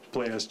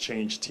players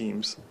change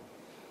teams.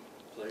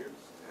 Players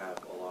have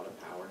a lot of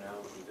power now,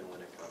 even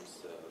when it comes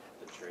to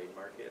the trade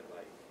market.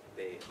 Like,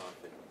 they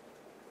often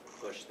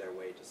push their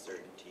way to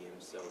certain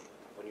teams. So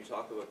when you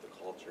talk about the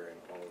culture and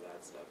all of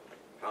that stuff,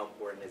 how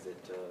important is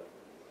it to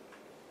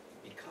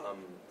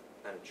become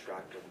an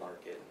attractive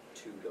market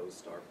to those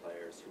star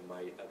players who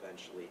might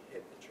eventually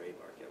hit the trade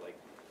market? Like,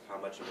 how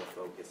much of a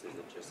focus is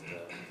it just to,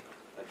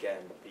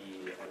 again,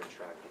 be an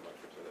attractive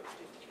market for those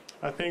teams?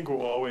 I think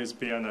we'll always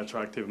be an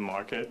attractive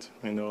market.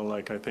 You know,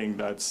 like, I think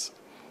that's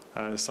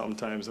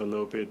sometimes a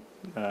little bit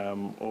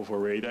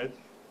overrated.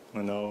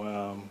 You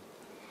know,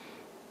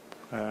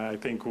 I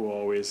think we'll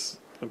always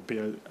be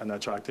an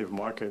attractive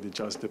market. It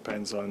just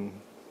depends on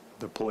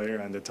the player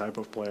and the type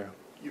of player.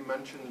 You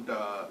mentioned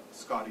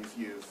Scotty's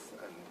youth,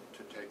 and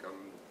to take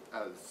him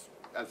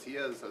as he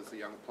is as a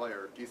young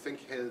player, do you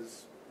think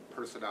his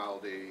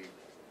personality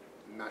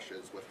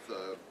meshes with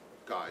the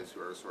guys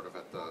who are sort of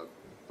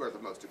who are the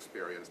most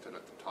experienced and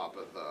at the top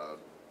of the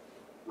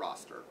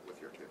roster with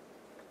your team?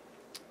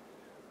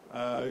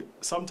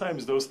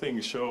 Sometimes those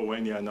things show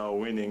when you're not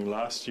winning.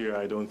 Last year,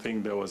 I don't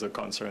think there was a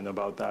concern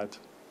about that.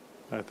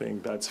 I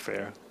think that's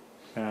fair.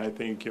 I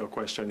think your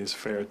question is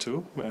fair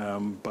too,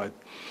 but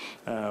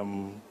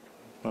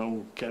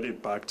we'll get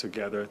it back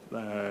together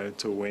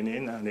to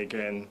winning. And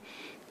again,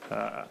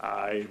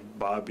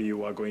 Bobby,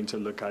 we're going to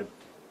look at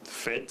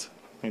fit,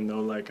 you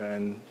know, like,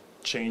 and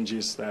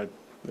changes that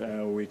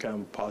we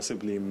can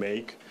possibly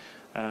make.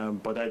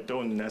 But I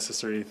don't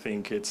necessarily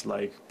think it's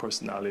like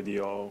personality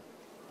or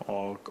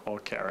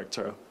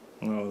character.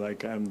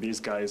 Like these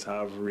guys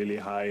have really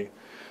high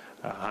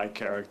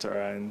character,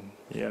 and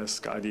yes,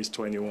 Scotty's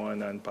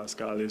 21 and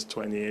Pascal is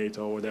 28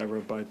 or whatever,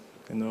 but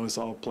it's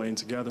all playing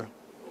together.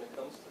 When it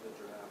comes to the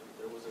draft,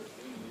 there was a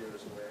few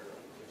years where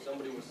if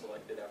somebody was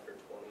selected after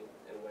 20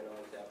 and went on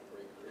to have a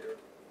great career,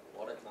 a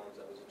lot of times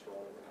that was a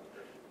Toronto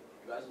Raptor.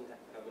 You guys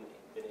haven't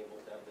been able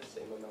to have the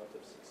same amount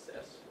of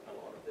success on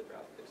a lot of the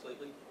draft picks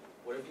lately.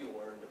 What have you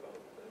learned about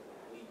the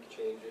league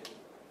changing,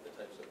 the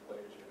types of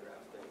players you're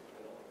drafting,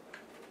 and all of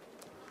that?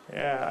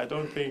 Yeah, I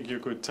don't think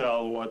you could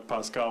tell what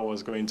Pascal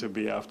was going to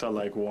be after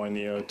like 1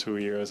 year or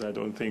 2 years. I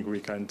don't think we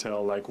can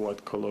tell like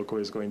what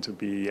Koloko is going to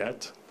be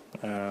yet.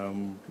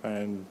 And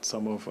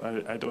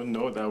I don't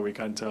know that we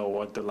can tell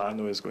what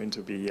Delano is going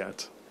to be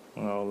yet.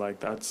 Like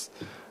that's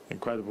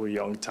incredible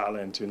young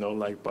talent,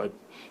 but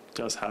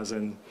just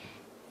hasn't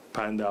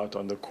panned out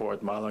on the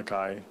court.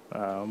 Malachi,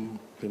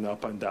 been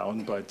up and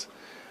down, but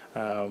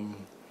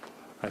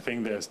I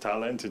think there's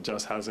talent. It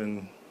just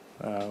hasn't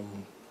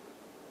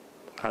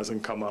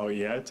come out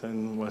yet,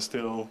 and we're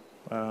still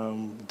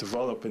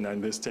developing,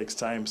 and this takes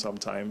time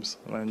sometimes.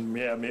 And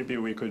yeah, maybe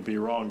we could be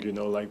wrong,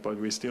 but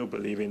we still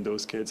believe in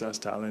those kids as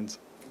talent.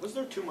 Was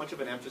there too much of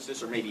an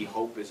emphasis, or maybe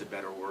hope is a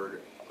better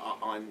word,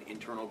 on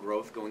internal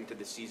growth going to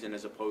the season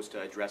as opposed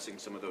to addressing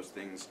some of those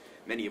things,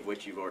 many of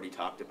which you've already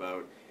talked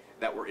about,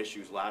 that were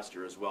issues last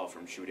year as well,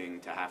 from shooting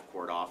to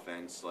half-court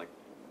offense? Like,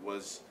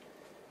 was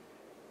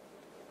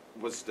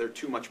there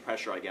too much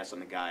pressure, I guess, on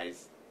the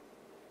guys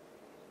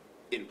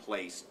in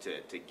place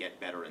to get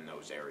better in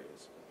those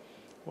areas?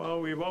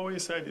 Well, we've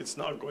always said it's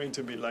not going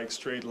to be like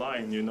straight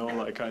line,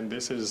 and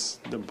this is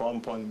the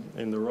bump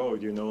in the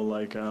road,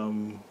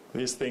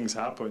 these things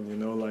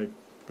happen,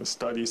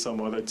 study some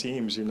other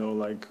teams,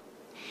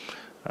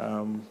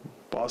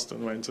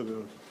 Boston went to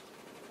the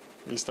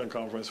Eastern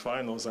Conference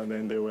Finals, and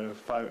then they were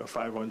a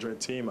 500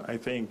 team, I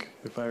think,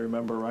 if I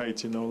remember right,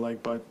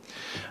 but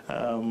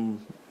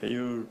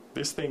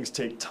these things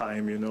take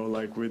time,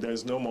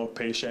 there's no more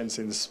patience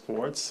in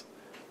sports.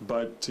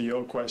 But to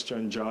your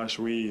question, Josh,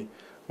 we've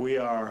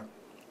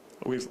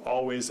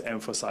always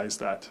emphasized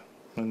that,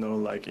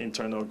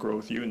 internal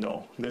growth.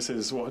 This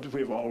is what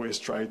we've always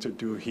tried to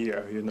do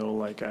here,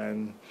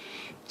 and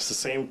it's the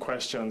same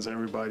questions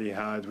everybody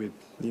had with,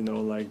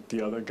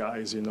 the other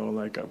guys,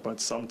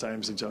 but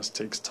sometimes it just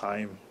takes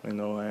time, and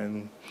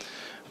you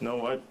know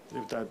what?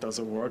 If that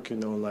doesn't work,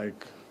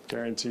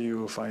 guarantee you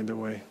will find a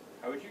way.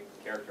 How would you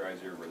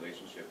characterize your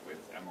relationship with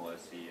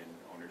MLSE and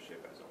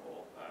ownership as a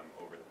whole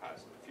over the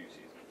past few seasons?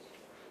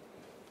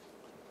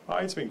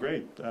 It's been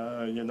great.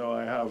 I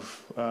have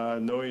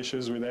no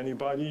issues with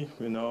anybody,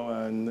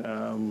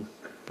 and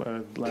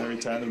Larry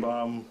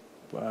Tannenbaum,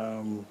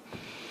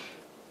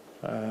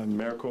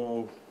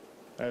 Merkel,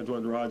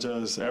 Edward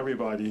Rogers,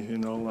 everybody,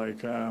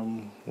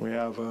 we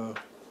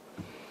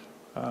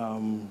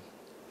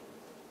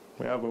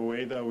have a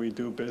way that we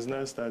do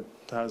business that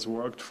has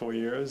worked for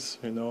years,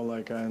 and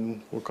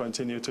we'll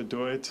continue to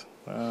do it.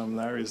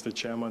 Larry is the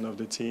chairman of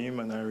the team,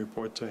 and I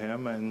report to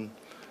him, and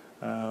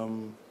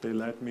they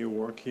let me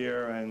work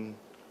here, and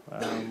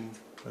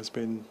there's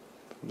been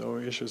no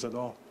issues at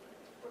all.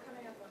 We're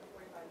coming up on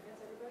 45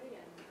 minutes,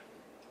 everybody, and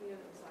we know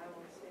that Masai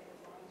won't stay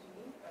as long as you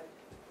need, but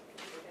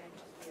again,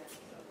 just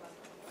be a last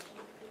question.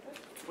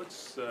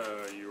 What's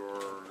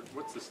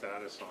the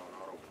status on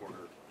Otto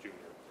Porter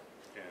Jr.?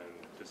 And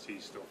does he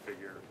still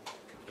figure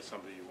as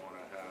somebody you want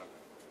to have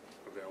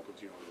available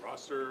to you on the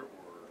roster,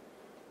 or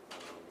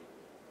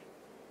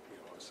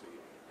obviously,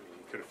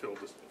 he could have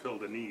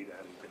filled a need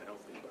had he been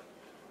healthy, but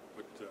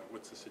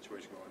what's the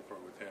situation going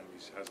forward with him? He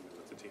hasn't been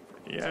with the team for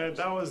months. Yeah,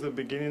 that was the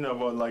beginning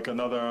of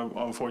another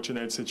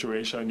unfortunate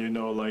situation.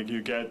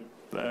 You get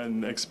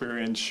an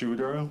experienced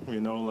shooter,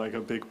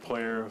 a big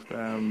player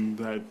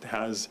that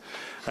has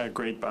a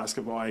great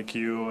basketball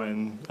IQ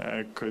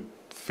and could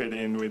fit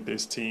in with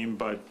this team,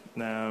 but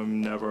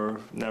never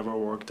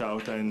worked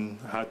out and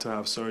had to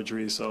have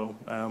surgery. So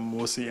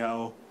we'll see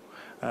how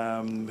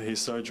his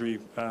surgery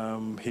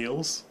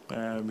heals.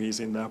 He's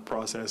in that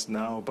process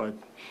now, but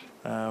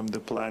the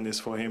plan is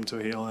for him to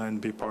heal and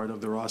be part of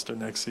the roster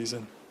next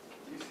season.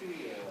 Do you see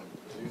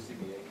the new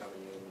CBA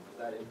coming in? Does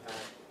that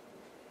impact?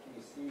 Can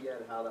you see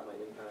yet how that might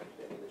impact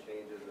any of the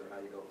changes or how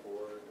you go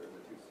forward, or is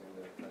it too soon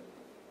to kind of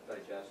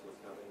digest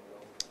what's coming?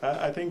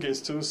 I think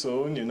it's too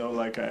soon, and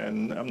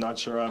I'm not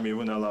sure I'm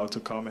even allowed to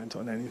comment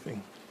on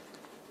anything.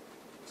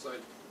 So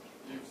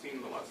you've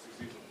seen the last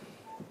 2 seasons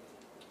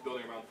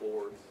building around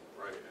forwards,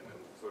 right, and then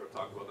sort of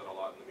talked about that a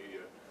lot in the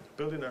media.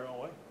 Building around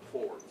what?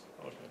 Forwards.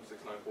 Okay.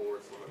 6'9"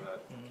 forwards, some of that.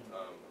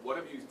 What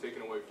have you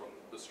taken away from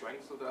the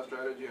strengths of that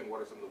strategy, and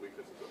what are some of the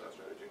weaknesses of that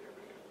strategy in your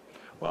opinion?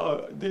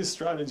 Well, these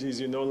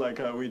strategies,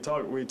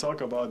 we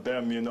talk about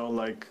them,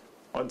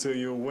 until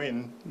you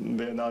win,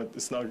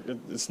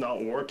 it's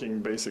not working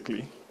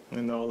basically.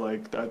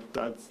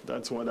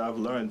 That's what I've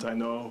learned. I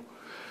know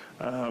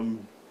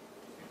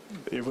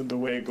even the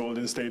way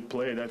Golden State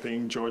played, I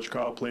think George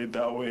Karl played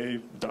that way,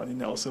 Donnie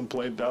Nelson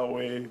played that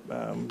way,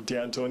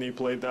 D'Antoni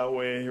played that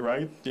way,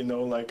 right?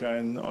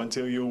 And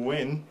until you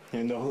win,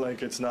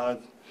 it's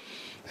not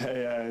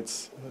yeah,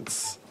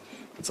 it's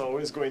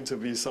always going to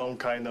be some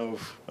kind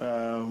of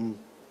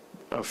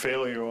a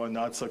failure or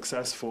not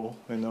successful,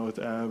 you know.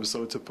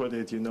 So to put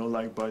it, you know,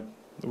 like, but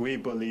we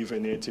believe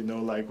in it, you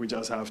know, like we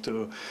just have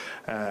to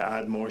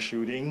add more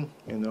shooting,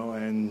 you know,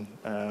 and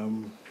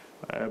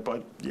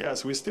but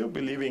yes, we still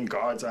believe in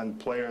guards and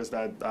players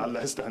that are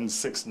less than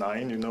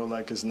 6'9", you know,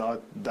 like it's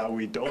not that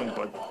we don't,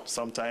 but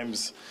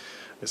sometimes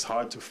it's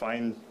hard to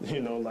find,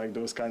 you know, like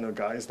those kind of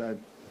guys that,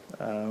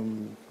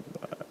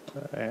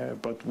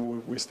 but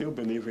we still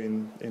believe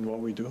in what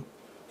we do.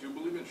 Do you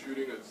believe in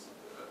shooting as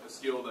a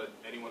skill that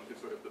anyone can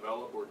sort of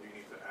develop, or do you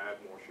need to add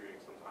more shooting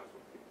sometimes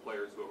with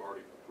players who have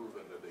already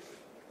proven that they can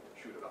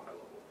shoot at a high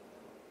level?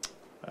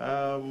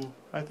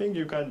 I think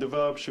you can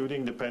develop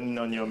shooting depending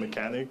on your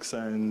mechanics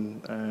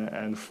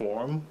and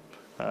form,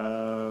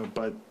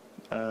 but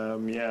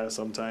yeah,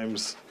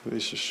 sometimes the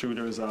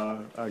shooters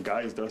are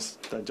guys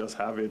that just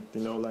have it,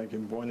 you know, like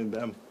inborn in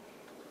them.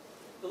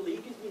 The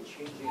league has been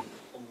changing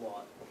a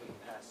lot over the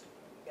past,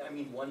 I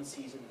mean, one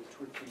season,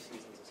 2 or 3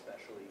 seasons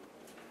especially.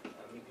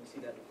 You can see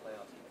that in the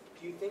playoffs.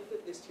 Do you think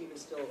that this team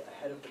is still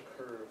ahead of the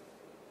curve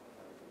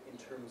in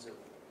terms of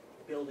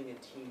building a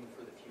team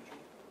for the future?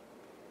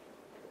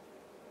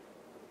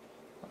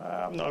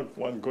 I'm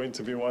not going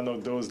to be one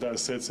of those that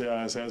sits here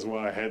and says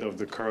we're ahead of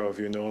the curve,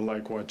 you know,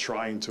 like we're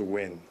trying to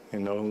win, you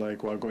know,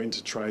 like we're going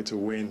to try to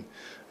win,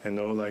 you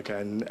know, like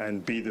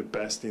and be the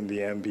best in the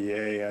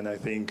NBA. And I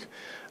think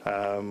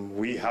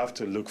we have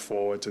to look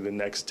forward to the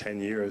next 10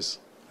 years,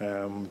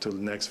 to the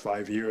next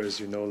 5 years,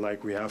 you know,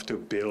 like we have to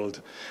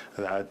build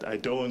that. I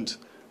don't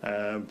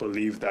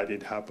believe that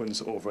it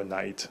happens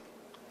overnight,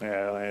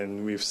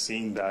 and we've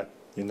seen that.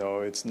 You know,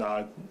 it's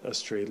not a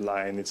straight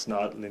line, it's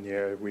not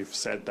linear. We've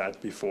said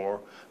that before.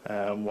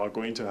 We're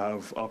going to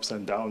have ups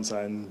and downs,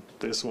 and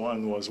this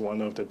one was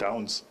one of the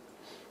downs.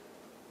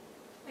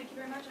 Thank you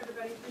very much,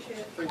 everybody. Appreciate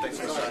it.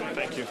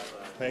 Thank you.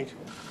 Thank you.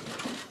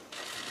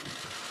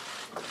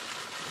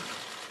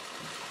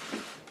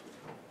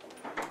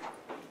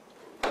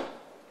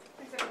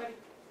 Thanks, everybody.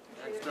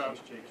 Appreciate it. Thanks,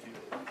 Jake.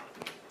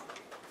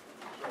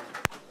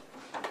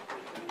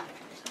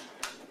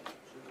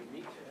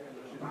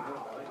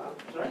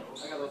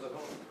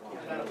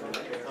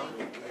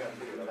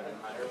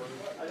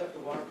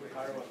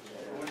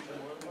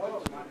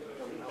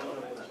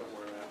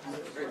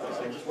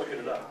 Just looking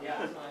it up.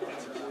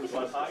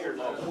 Was high or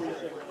low?